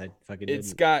goons. I fucking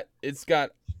it's didn't.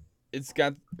 got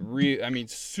real. I mean,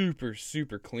 super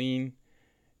clean.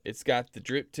 It's got the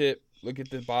drip tip. Look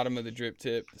at the bottom of the drip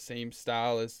tip. The same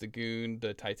style as the goon,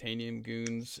 the titanium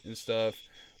goons and stuff.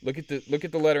 Look at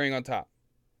the lettering on top.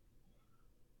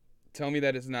 Tell me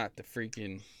that is not the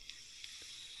freaking.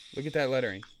 Look at that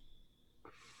lettering.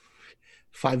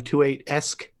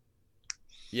 528-esque.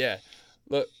 Yeah.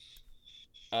 Look.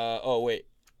 Oh wait.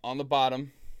 On the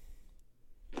bottom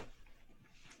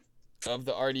of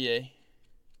the RDA.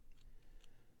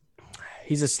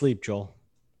 He's asleep, Joel.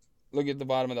 Look at the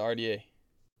bottom of the RDA.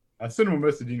 I sent him a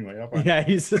message anyway. I'll find Yeah,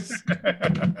 he's just.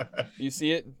 You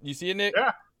see it? You see it, Nick?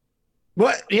 Yeah.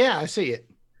 What? Yeah, I see it.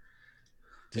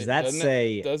 Does that Doesn't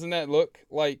say? Doesn't that look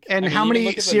like? And I mean, how even many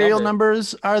look at the serial number.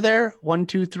 numbers are there? 1,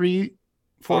 2, 3,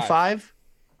 4, 5. 5?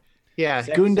 Yeah,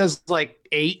 Six. Goon does like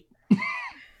 8.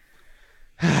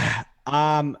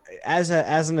 As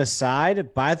an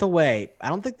aside, by the way, I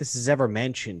don't think this is ever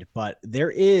mentioned, but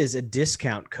there is a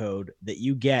discount code that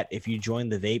you get if you join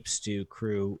the Vape Stew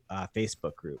crew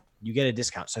Facebook group. You get a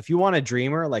discount. So if you want a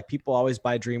dreamer, like people always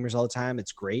buy dreamers all the time,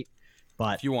 it's great.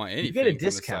 But If you want anything get a from the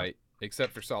discount. site,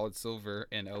 except for solid silver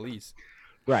and LEs.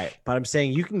 right, but I'm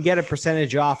saying you can get a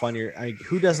percentage off on your. I mean,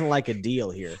 who doesn't like a deal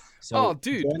here? So Oh,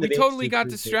 dude, join the we Vape totally Stew got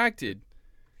crew distracted.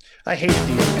 I hate deals.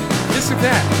 This or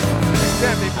that. This or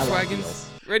that, I Vapor love Swagons. deals.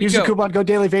 Ready Use to the go. coupon code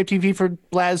Daily Vape TV for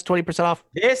Blaz 20% off.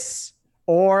 This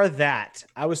or that.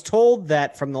 I was told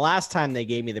that from the last time they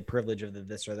gave me the privilege of the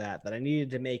this or that I needed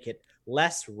to make it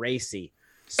less racy.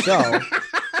 So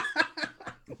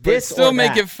But this still or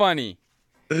make that. it funny.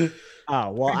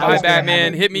 Oh well, I Bye, was gonna have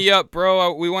Batman. it- Hit me up,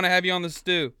 bro. We want to have you on the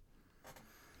stew.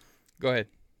 Go ahead.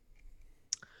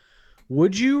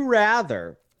 Would you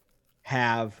rather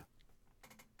have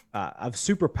of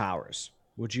superpowers?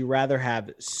 Would you rather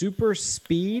have super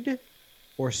speed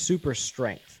or super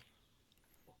strength?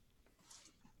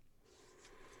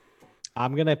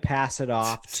 I'm gonna pass it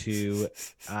off to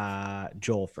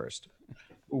Joel first.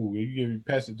 Ooh, you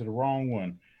pass it to the wrong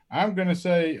one. I'm gonna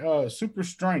say super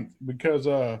strength because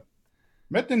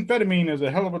methamphetamine is a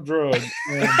hell of a drug, and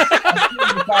I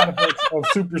feel the side effects of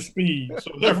super speed.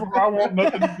 So therefore, I want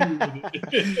nothing to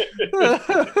do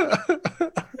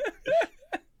with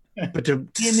it. But Give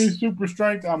me super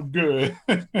strength, I'm good.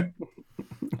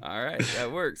 All right,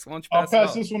 that works. Why don't you I'll pass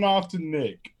pass it this one off to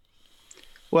Nick.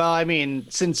 well, I mean,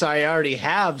 since I already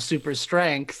have super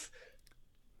strength.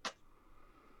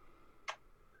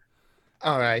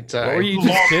 All right. What were you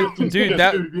just dude? Get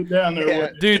down there Yeah.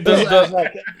 with it. Dude,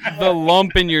 the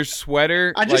lump in your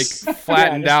sweater I just- like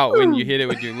flattened just- out when you hit it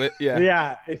with your lip. Yeah,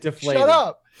 Yeah, it deflated. Shut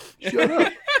up. Shut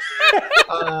up.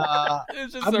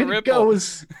 it's just I'm a gonna ripple. go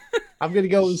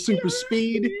with super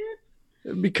speed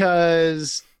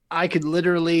because I could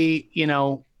literally,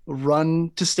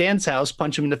 run to Stan's house,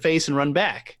 punch him in the face, and run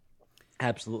back.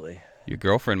 Absolutely. Your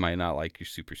girlfriend might not like your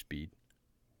super speed.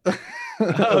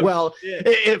 Well,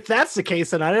 if that's the case,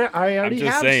 then I already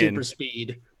just have saying. super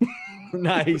speed.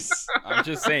 Nice. I'm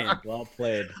just saying. Well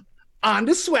played. On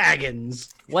to Swaggins.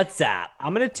 What's that?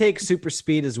 I'm gonna take super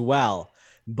speed as well,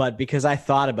 but because I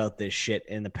thought about this shit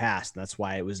in the past, and that's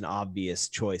why it was an obvious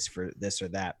choice for this or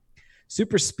that.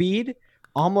 Super speed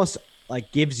almost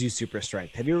like gives you super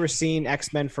strength. Have you ever seen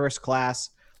X-Men First Class,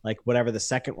 like whatever the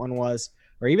second one was,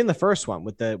 or even the first one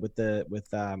with the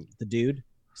dude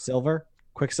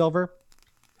Quicksilver?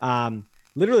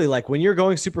 Literally, like when you're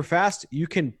going super fast, you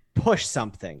can push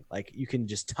something, like you can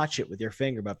just touch it with your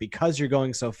finger, but because you're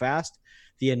going so fast,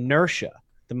 the inertia,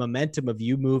 the momentum of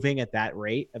you moving at that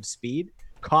rate of speed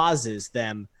causes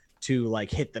them to like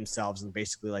hit themselves and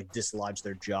basically like dislodge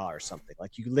their jaw or something.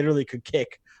 Like you literally could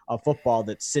kick a football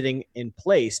that's sitting in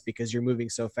place because you're moving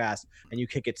so fast, and you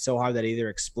kick it so hard that it either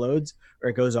explodes or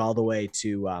it goes all the way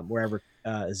to wherever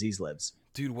Aziz lives.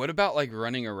 Dude, what about like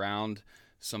running around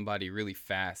somebody really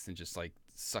fast and just like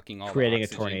sucking all Creating the a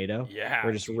oxygen? tornado, Yeah.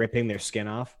 or just ripping their skin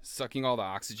off. Sucking all the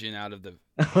oxygen out of the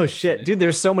Oh shit, dude!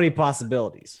 There's so many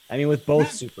possibilities. I mean, with both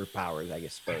superpowers, I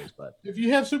suppose, but If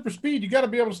you have super speed, you got to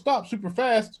be able to stop super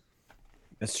fast.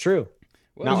 that's true.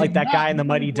 Well, Not like that guy in the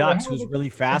Mighty What Ducks hell who's really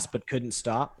fast but couldn't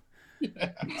stop.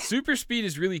 super speed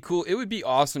is really cool. It would be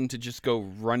awesome to just go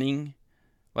running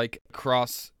like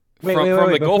across Wait, from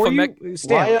the Gulf before of you, Mexico.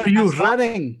 Stan, Why are you pass it off-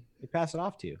 running? we pass it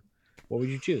off to you. What would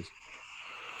you choose?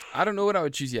 I don't know what I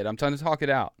would choose yet. I'm trying to talk it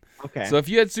out. Okay. So if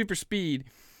you had super speed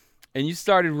and you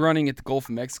started running at the Gulf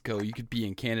of Mexico, you could be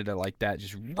in Canada like that.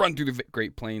 Just run through the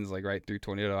Great Plains, like right through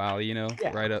Tornado Alley, Yeah.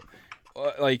 right up.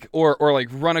 Or like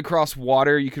run across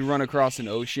water. You could run across an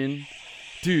ocean.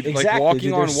 Dude, exactly, like walking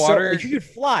dude, on there's water. you could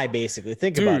fly, basically.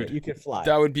 Think about it. Dude, You could fly.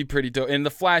 That would be pretty dope. And the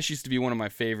Flash used to be one of my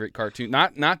favorite cartoons.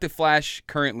 Not the Flash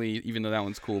currently, even though that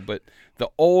one's cool, but the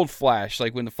old Flash,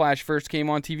 like when the Flash first came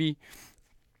on TV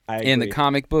and the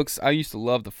comic books. I used to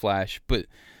love the Flash, but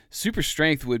super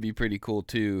strength would be pretty cool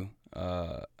too.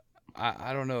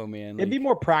 I don't know, man. It'd be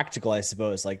more practical, I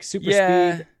suppose. Like super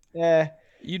Yeah. speed. Yeah.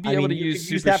 You'd be able to you use could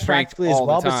super use that strength practically as all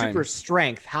well, the but time. super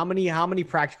strength. How many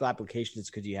practical applications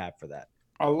could you have for that?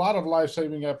 A lot of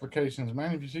life-saving applications,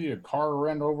 man. If you see a car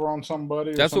run over on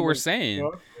somebody, or That's what we're somebody saying.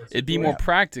 stuck, or It'd be something. more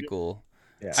practical.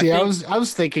 Yeah. See, I I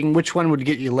was thinking which one would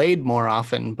get you laid more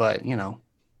often, but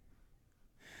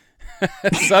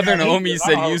Southern Yeah, Homie I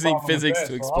said have a using problem with physics that, to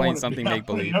so I explain wanna something be- make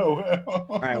believe.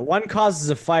 All right, one causes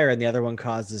a fire and the other one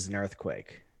causes an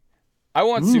earthquake. I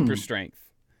want super strength.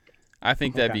 I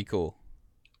think that'd Okay. be cool.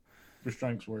 Super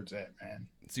strength's where it's at, man.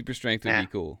 Super strength would Yeah. be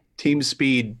cool. team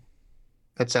speed.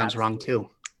 That sounds wrong too.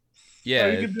 Yeah,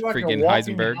 you could do like freaking a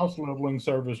walking Heisenberg. house leveling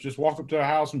service. Just walk up to a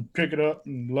house and pick it up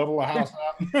and level a house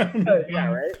out.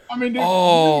 Yeah, right. I mean, there's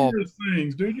Oh. numerous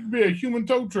things, dude. You could be a human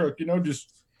tow truck,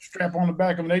 just strap on the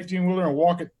back of an 18-wheeler and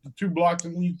walk it the 2 blocks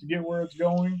it needs to get where it's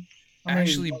going. I mean,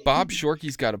 Actually, Bob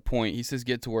Shorkey's got a point. He says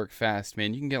get to work fast,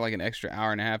 man. You can get like an extra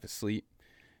hour and a half of sleep.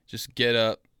 Just get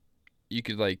up. You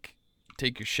could like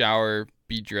take your shower,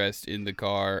 be dressed in the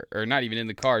car, or not even in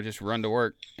the car, just run to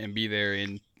work and be there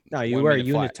in No, you 1 wear a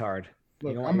minute flat. unitard.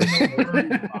 Look, You know I'm what? in no hurry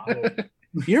about it.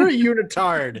 You're a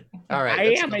unitard. All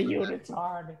right. that's enough.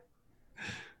 unitard.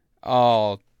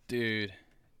 Oh, dude.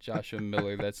 Joshua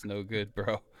Miller, that's no good,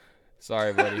 bro.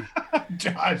 Sorry, buddy.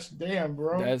 Josh, damn,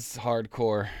 bro. That's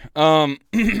hardcore.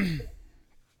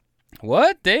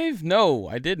 What, Dave? No,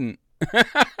 I didn't.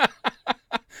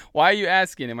 Why are you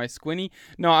asking? Am I squinty?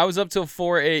 No, I was up till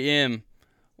 4 a.m.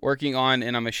 working on,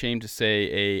 and I'm ashamed to say,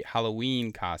 a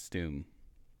Halloween costume.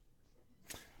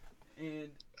 And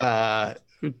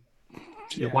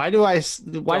Why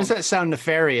does that sound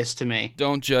nefarious to me?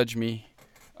 don't judge me.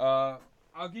 I'll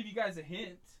give you guys a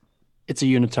hint. It's a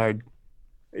unitard.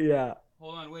 Yeah.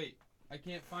 Hold on, wait. I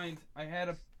can't find.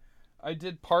 I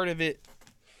did part of it.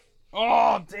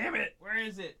 Oh, damn it! Where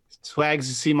is it? Swags,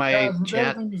 you see my Guys, with chat?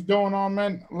 everything that's going on,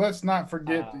 man, let's not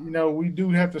forget that, we do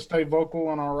have to stay vocal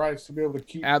on our rights to be able to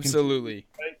keep. Absolutely.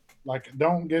 Like,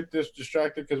 don't get this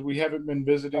distracted because we haven't been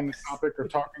visiting the topic or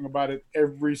talking about it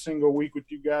every single week with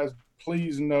you guys.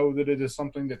 Please know that it is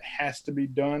something that has to be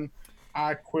done.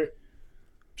 I quit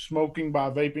smoking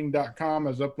by vaping.com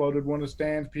has uploaded one of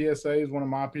Stan's PSAs, one of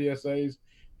my PSAs,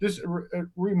 just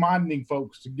reminding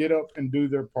folks to get up and do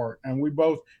their part. And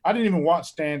I didn't even watch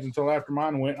Stan's until after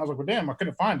mine went. I was like, well, damn, I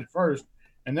couldn't find it first.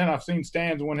 And then I've seen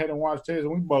Stan's and went ahead and watched his,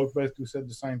 and we both basically said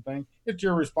the same thing. It's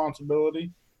your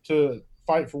responsibility to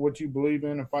fight for what you believe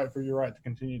in and fight for your right to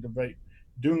continue to vape.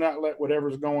 Do not let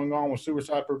whatever's going on with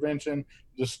suicide prevention,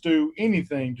 the stew,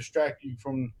 anything distract you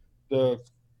from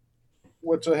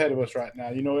what's ahead of us right now.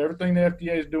 You know, everything the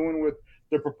FDA is doing with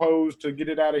the proposed to get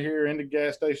it out of here into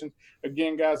gas stations.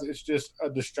 Again, guys, it's just a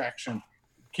distraction.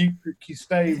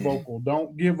 Stay vocal.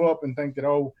 Don't give up and think that,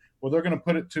 oh, well, they're going to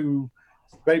put it to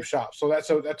vape shops, so that's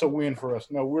a win for us.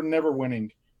 No, we're never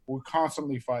winning. We're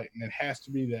constantly fighting. It has to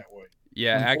be that way.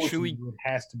 Yeah, actually, it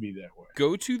has to be that way.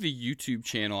 Go to the YouTube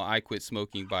channel I Quit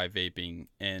Smoking by Vaping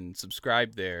and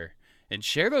subscribe there and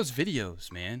share those videos,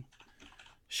 man.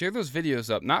 Share those videos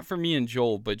up, not for me and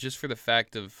Joel, but just for the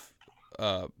fact of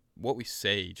what we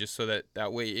say, just so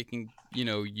that way it can,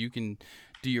 you can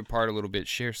do your part a little bit.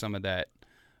 Share some of that,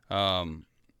 and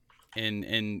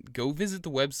go visit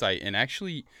the website and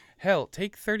actually, hell,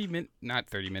 take 30 minutes, not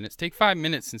 30 minutes, take 5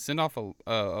 minutes and send off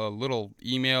a little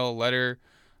email, letter.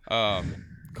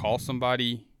 Call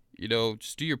somebody,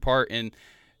 just do your part, and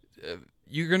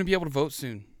you're going to be able to vote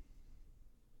soon.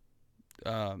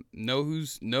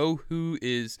 Know who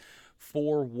is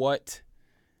for what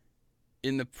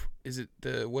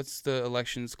what's the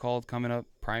elections called coming up?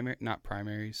 Not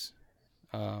primaries.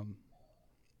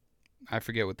 I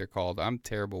forget what they're called. I'm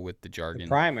terrible with the jargon. The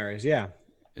primaries, yeah.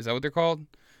 Is that what they're called?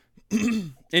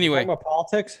 Anyway. Talking about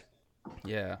politics?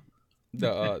 Yeah.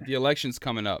 The election's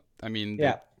coming up. I mean,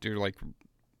 yeah. They're like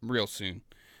real soon,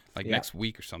 like next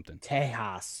week or something.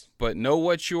 Tejas. But know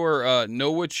who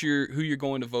you're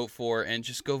going to vote for, and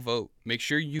just go vote. Make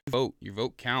sure you vote. Your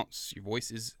vote counts. Your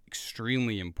voice is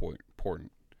extremely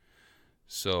important.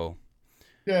 So,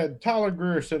 yeah, Tyler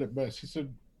Greer said it best. He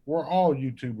said, "We're all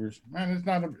YouTubers, man. It's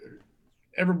not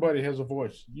everybody has a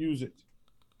voice. Use it,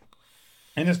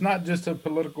 and it's not just to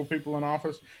political people in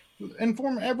office."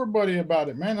 Inform everybody about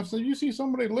it, man. If you see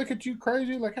somebody look at you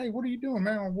crazy, like, hey, what are you doing,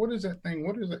 man? What is that thing?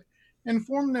 What is it?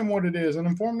 Inform them what it is and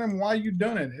inform them why you've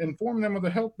done it. Inform them of the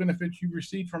health benefits you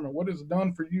received from it, what it's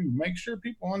done for you. Make sure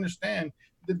people understand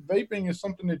that vaping is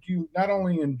something that you not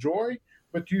only enjoy,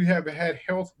 but you have had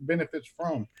health benefits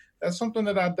from. That's something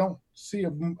that I don't see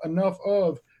enough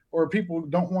of, or people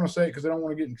don't want to say it because they don't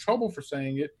want to get in trouble for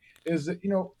saying it, is that,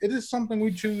 it is something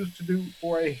we choose to do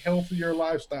for a healthier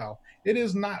lifestyle. It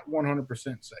is not 100%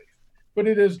 safe, but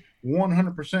it is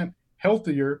 100%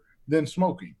 healthier than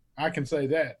smoking. I can say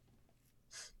that.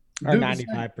 Or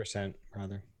 95%,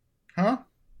 rather. Huh?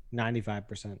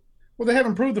 95%. Well, they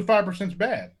haven't proved the 5% is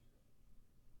bad.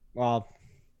 Well,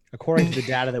 according to the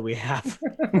data that we have,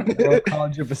 World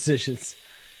College of Physicians.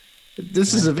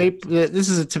 This is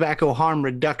a tobacco harm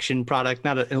reduction product,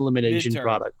 not an elimination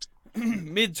product.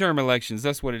 Midterm elections,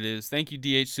 that's what it is. Thank you,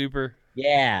 DH Super.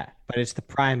 Yeah, but it's the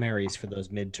primaries for those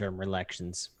midterm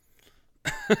elections.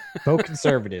 Vote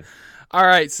conservative. All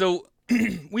right, so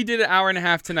we did an hour and a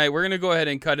half tonight. We're going to go ahead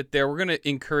and cut it there. We're going to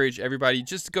encourage everybody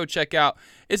just to go check out.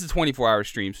 It's a 24-hour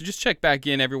stream, so just check back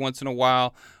in every once in a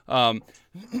while.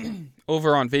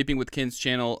 Over on Vaping with Ken's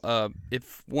channel,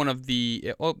 if one of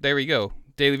the... Oh, there we go.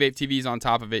 Daily Vape TV is on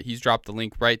top of it. He's dropped the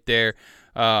link right there.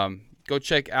 Go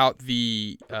check out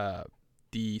the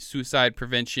suicide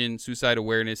prevention, suicide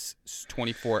awareness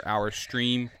 24-hour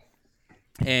stream.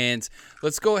 And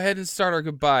let's go ahead and start our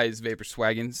goodbyes, Vapor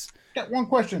Swaggins. Got one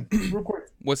question, real quick.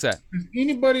 What's that? Does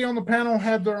anybody on the panel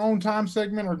have their own time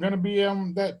segment or going to be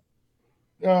that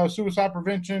suicide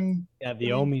prevention? Yeah, the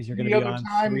Ohmies are going to be on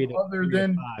time other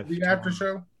than the after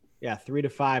show? Yeah, 3 to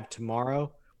 5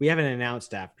 tomorrow. We haven't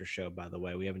announced after show, by the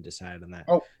way. We haven't decided on that.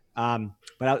 Oh.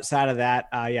 But outside of that,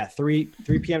 3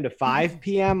 p.m. to 5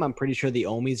 p.m. I'm pretty sure the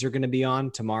Ohmies are going to be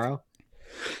on tomorrow.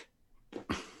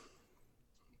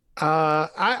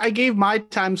 I gave my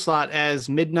time slot as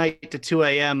midnight to 2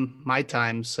 a.m. my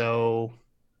time, so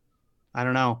I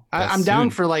don't know. I'm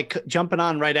down for jumping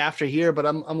on right after here, but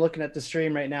I'm looking at the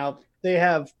stream right now. They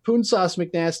have Poon Sauce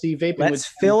McNasty vaping. Let's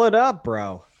fill it up,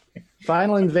 bro.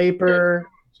 Final and Vapor.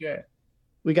 Yeah.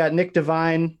 We got Nick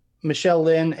Devine, Michelle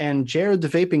Lynn, and Jared the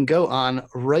Vaping Go on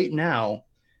right now.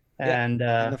 And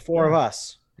the four of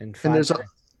us. And there's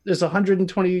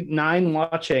 129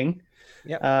 watching.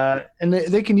 Yep. And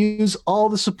they can use all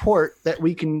the support that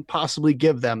we can possibly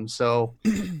give them. So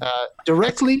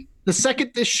directly The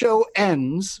second this show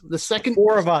ends, the second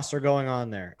 4 of us are going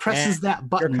on there. presses And that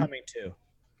button. You're coming too.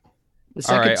 The All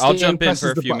second right, I'll Stan jump in presses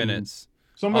for a the few button. minutes.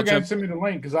 Somebody I'll got to send me the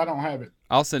link because I don't have it.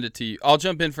 I'll send it to you. I'll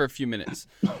jump in for a few minutes.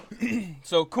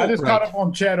 So cool. I just Right. caught up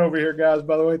on chat over here, guys.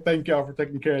 By the way, thank y'all for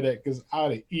taking care of that because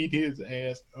I'd eat his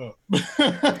ass up.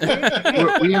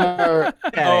 We are.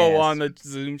 Oh, on the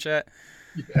Zoom chat.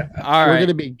 Yeah. All We're right. going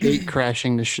to be gate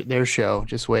crashing their show.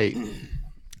 Just wait.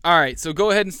 All right. So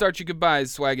go ahead and start your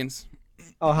goodbyes, Swaggins.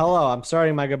 Oh, hello. I'm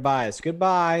starting my goodbyes.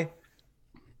 Goodbye.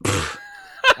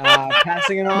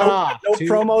 Passing it on off. No to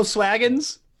promo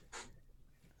swaggins.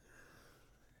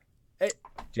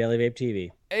 Jelly Vape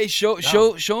TV. Hey, show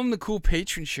him the cool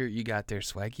patron shirt you got there,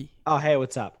 Swaggy. Oh, hey,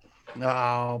 what's up?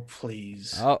 Oh,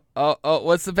 please. Oh,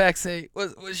 what's the back say? What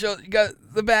show you got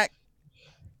the back?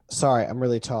 Sorry, I'm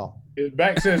really tall. His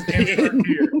back says insert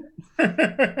here.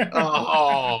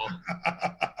 Oh,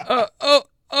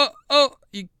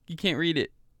 You can't read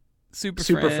it. Super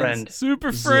friend.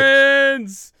 Super Zip.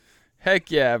 friends. Heck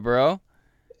yeah, bro.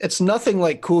 it's nothing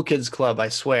like Cool Kids Club, I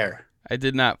swear. I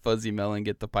did not Fuzzy Melon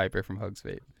get the Piper from Hugs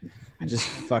Vape. I just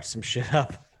fucked some shit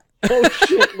up. Oh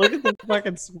shit! Look at the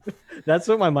fucking. That's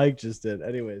what my mic just did.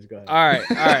 Anyways, go ahead. All right.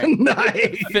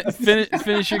 Nice.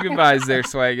 Finish your goodbyes there,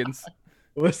 Swaggins.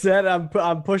 What's that? I'm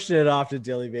pushing it off to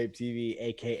Jelly Vape TV,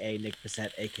 aka Nick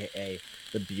Bissett, aka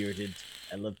the bearded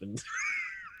elephant.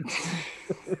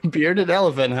 Bearded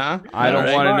elephant, huh? I don't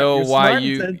All want to know You're why smart and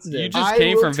you sensitive. just I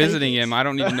came will from take visiting it. him. I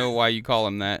don't need to know why you call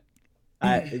him that.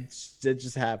 It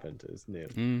just happened. It's new.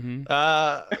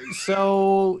 Mm-hmm.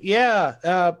 So yeah,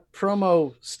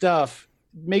 promo stuff.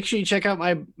 Make sure you check out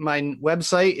my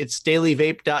website. It's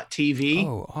dailyvape.tv.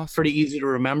 Oh, awesome. Pretty easy to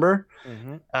remember.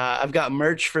 Mm-hmm. I've got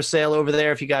merch for sale over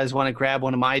there if you guys want to grab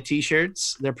one of my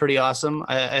t-shirts. They're pretty awesome.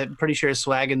 I'm pretty sure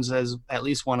Swaggins has at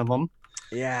least one of them.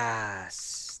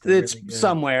 Yes, they're It's really good.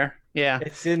 somewhere. Yeah.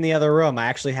 It's in the other room. I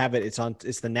actually have it. It's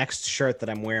the next shirt that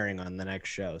I'm wearing on the next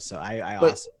show. So I But-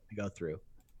 also go through.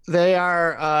 They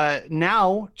are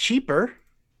now cheaper.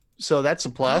 So that's a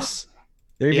plus.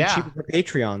 They're even Yeah. cheaper for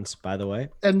Patreons, by the way.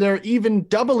 And they're even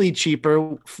doubly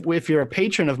cheaper if you're a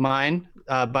patron of mine.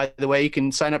 By the way, you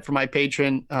can sign up for my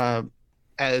patron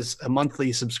as a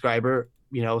monthly subscriber,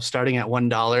 starting at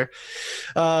 $1.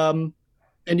 And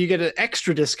you get an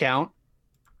extra discount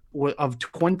of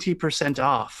 20%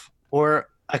 off, or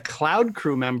a Cloud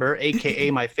Crew member, aka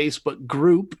my Facebook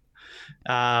group.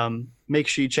 Make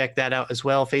sure you check that out as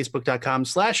well.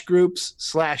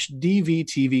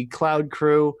 Facebook.com/groups/DVTV Cloud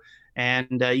Crew. And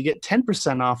you get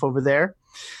 10% off over there.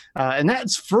 And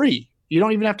that's free. You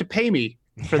don't even have to pay me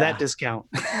for that discount.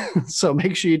 So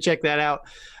make sure you check that out.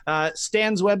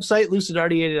 Stan's website,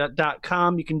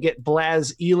 lucidardia.com. You can get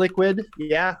Blaz e-liquid.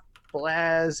 Yeah,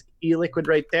 Blaz e-liquid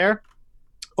right there.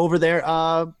 Over there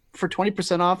for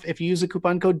 20% off if you use the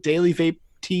coupon code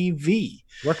DailyVapeTV.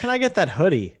 Where can I get that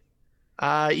hoodie?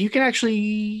 You can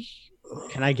actually...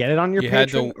 Can I get it on your You had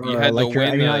patron? to- you had to win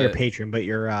you're not the- your patron, but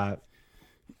you're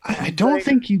I don't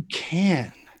think you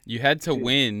can. You had to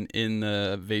win in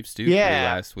the Vape Stew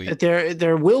Yeah, last week.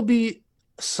 there will be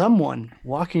someone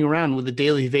walking around with a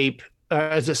Daily Vape,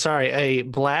 a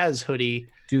Blaz hoodie.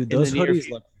 dude. in Those the near hoodies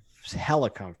future. look hella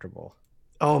comfortable.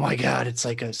 Oh my God, it's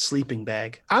like a sleeping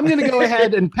bag. I'm going to go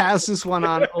ahead and pass this one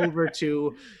on over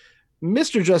to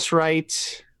Mr. Just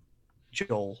Right,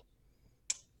 Joel.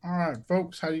 All right,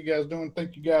 folks, how you guys doing?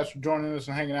 Thank you guys for joining us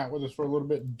and hanging out with us for a little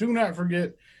bit. Do not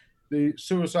forget the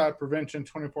suicide prevention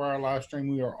 24-hour live stream.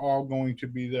 We are all going to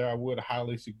be there. I would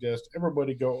highly suggest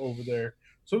everybody go over there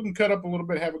so we can cut up a little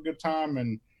bit, have a good time,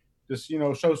 and just,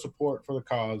 show support for the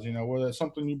cause. Whether it's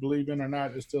something you believe in or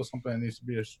not, it's still something that needs to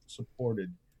be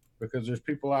supported, because there's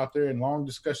people out there, and long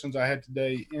discussions I had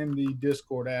today in the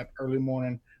Discord app early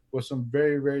morning with some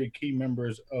very, very key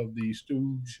members of the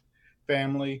Stooge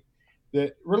family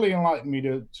that really enlightened me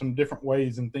to some different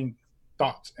ways and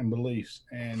thoughts and beliefs.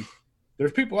 And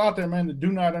there's people out there, man, that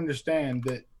do not understand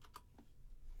that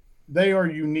they are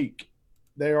unique.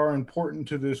 They are important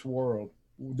to this world.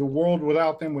 The world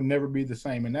without them would never be the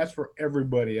same. And that's for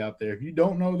everybody out there. If you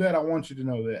don't know that, I want you to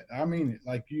know that. I mean it.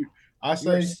 I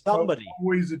say You're somebody.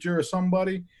 always that you're a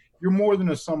somebody. You're more than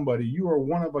a somebody. You are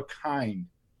one of a kind.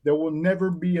 There will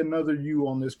never be another you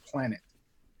on this planet.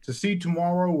 To see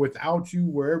tomorrow without you,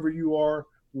 wherever you are,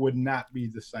 would not be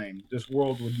the same. This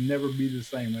world would never be the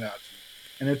same without you.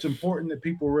 And it's important that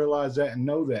people realize that and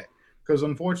know that, because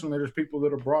unfortunately there's people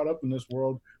that are brought up in this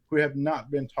world who have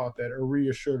not been taught that or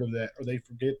reassured of that, or they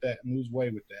forget that and lose way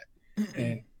with that.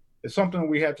 And it's something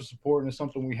we have to support, and it's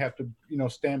something we have to,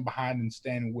 stand behind and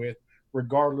stand with,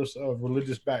 regardless of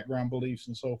religious background, beliefs,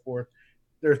 and so forth.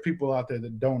 There's people out there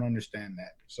that don't understand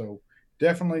that. So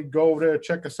definitely go over there,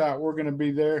 check us out. We're going to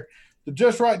be there. The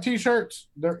Just Right t-shirts,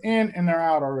 they're in and they're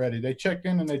out already. They checked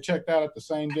in and they checked out at the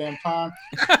same damn time.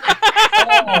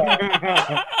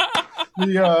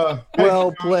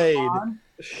 Well played.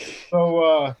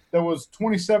 So there was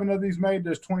 27 of these made.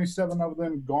 There's 27 of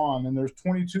them gone, and there's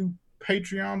 22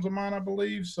 Patreons of mine, I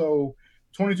believe. So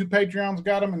 22 Patreons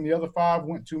got them, and the other 5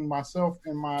 went to myself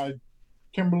and my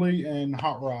Kimberly and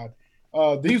Hot Rod.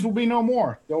 These will be no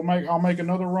more. I'll make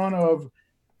another run of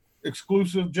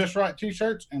exclusive Just Right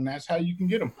t-shirts, and that's how you can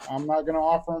get them. I'm not going to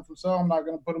offer them for sale. I'm not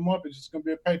going to put them up. It's just going to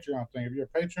be a Patreon thing. If you're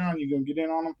a Patreon, you're going to get in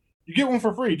on them. You get one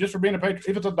for free just for being a Patreon.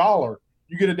 If it's $1,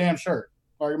 you get a damn shirt.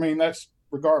 Like, I mean, that's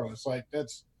regardless. Like,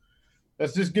 that's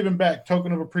just giving back,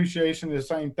 token of appreciation, is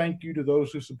saying thank you to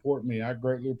those who support me. I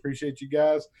greatly appreciate you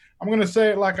guys. I'm going to say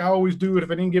it like I always do. If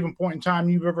at any given point in time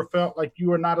you've ever felt like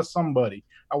you are not a somebody,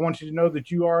 I want you to know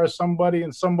that you are a somebody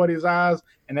in somebody's eyes,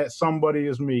 and that somebody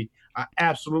is me. I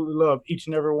absolutely love each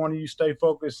and every one of you. Stay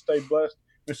focused, stay blessed.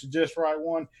 Mr. Just Right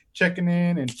One, checking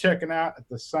in and checking out at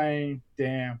the same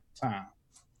damn time.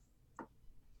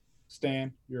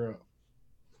 Stan, you're up.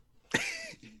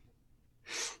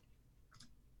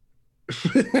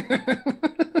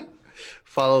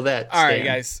 Follow that. All right, Stan.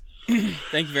 guys.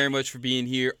 Thank you very much for being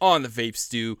here on the Vape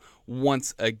Stew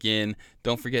once again.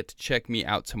 Don't forget to check me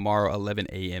out tomorrow, 11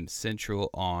 a.m. Central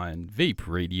on Vape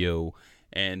Radio.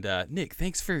 And Nick,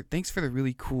 thanks for the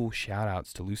really cool shout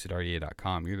outs to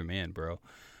lucidrda.com. You're the man, bro.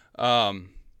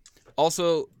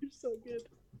 Also, You're so good.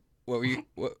 what were you?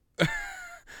 What?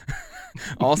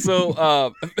 Also,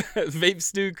 Vape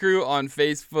Stew Crew on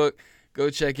Facebook. Go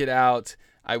check it out.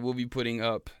 I will be putting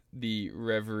up the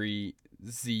Reverie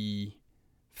Z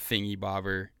thingy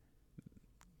bobber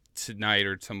tonight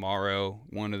or tomorrow,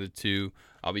 one of the two.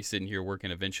 I'll be sitting here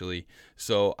working eventually,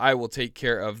 so I will take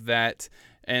care of that.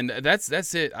 And that's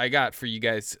it I got for you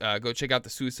guys. Go check out the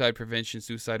suicide prevention,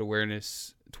 suicide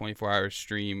awareness 24-hour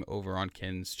stream over on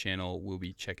Ken's channel. We'll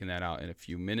be checking that out in a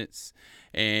few minutes.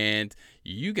 And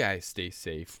you guys stay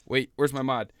safe. Wait, where's my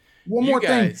mod? One You more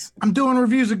guys- thing. I'm doing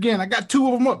reviews again. I got 2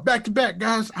 of them up back to back,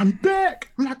 guys. I'm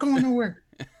back. I'm not going nowhere.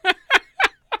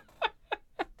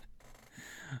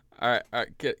 All right.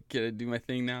 Can I do my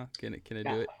thing now? Can I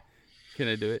do it? Can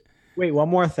I do it? Wait, one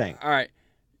more thing. All right.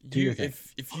 Do your thing.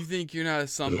 If you think you're not a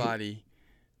somebody,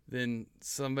 then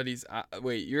somebody's.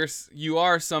 Wait, you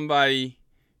are somebody.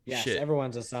 Yes, Shit.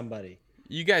 everyone's a somebody.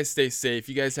 You guys stay safe.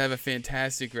 You guys have a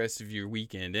fantastic rest of your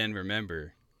weekend, and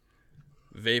remember,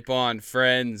 vape on,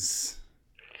 friends.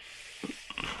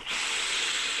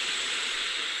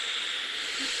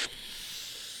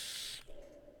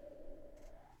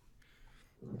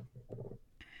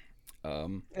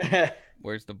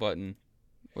 Where's the button?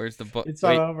 Where's the button? It's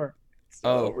over. It's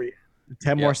Oh. over.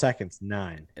 10 Yeah. more seconds.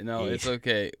 9. No, 8. it's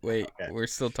okay. Wait, Okay. we're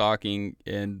still talking,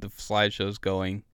 and the slideshow's going.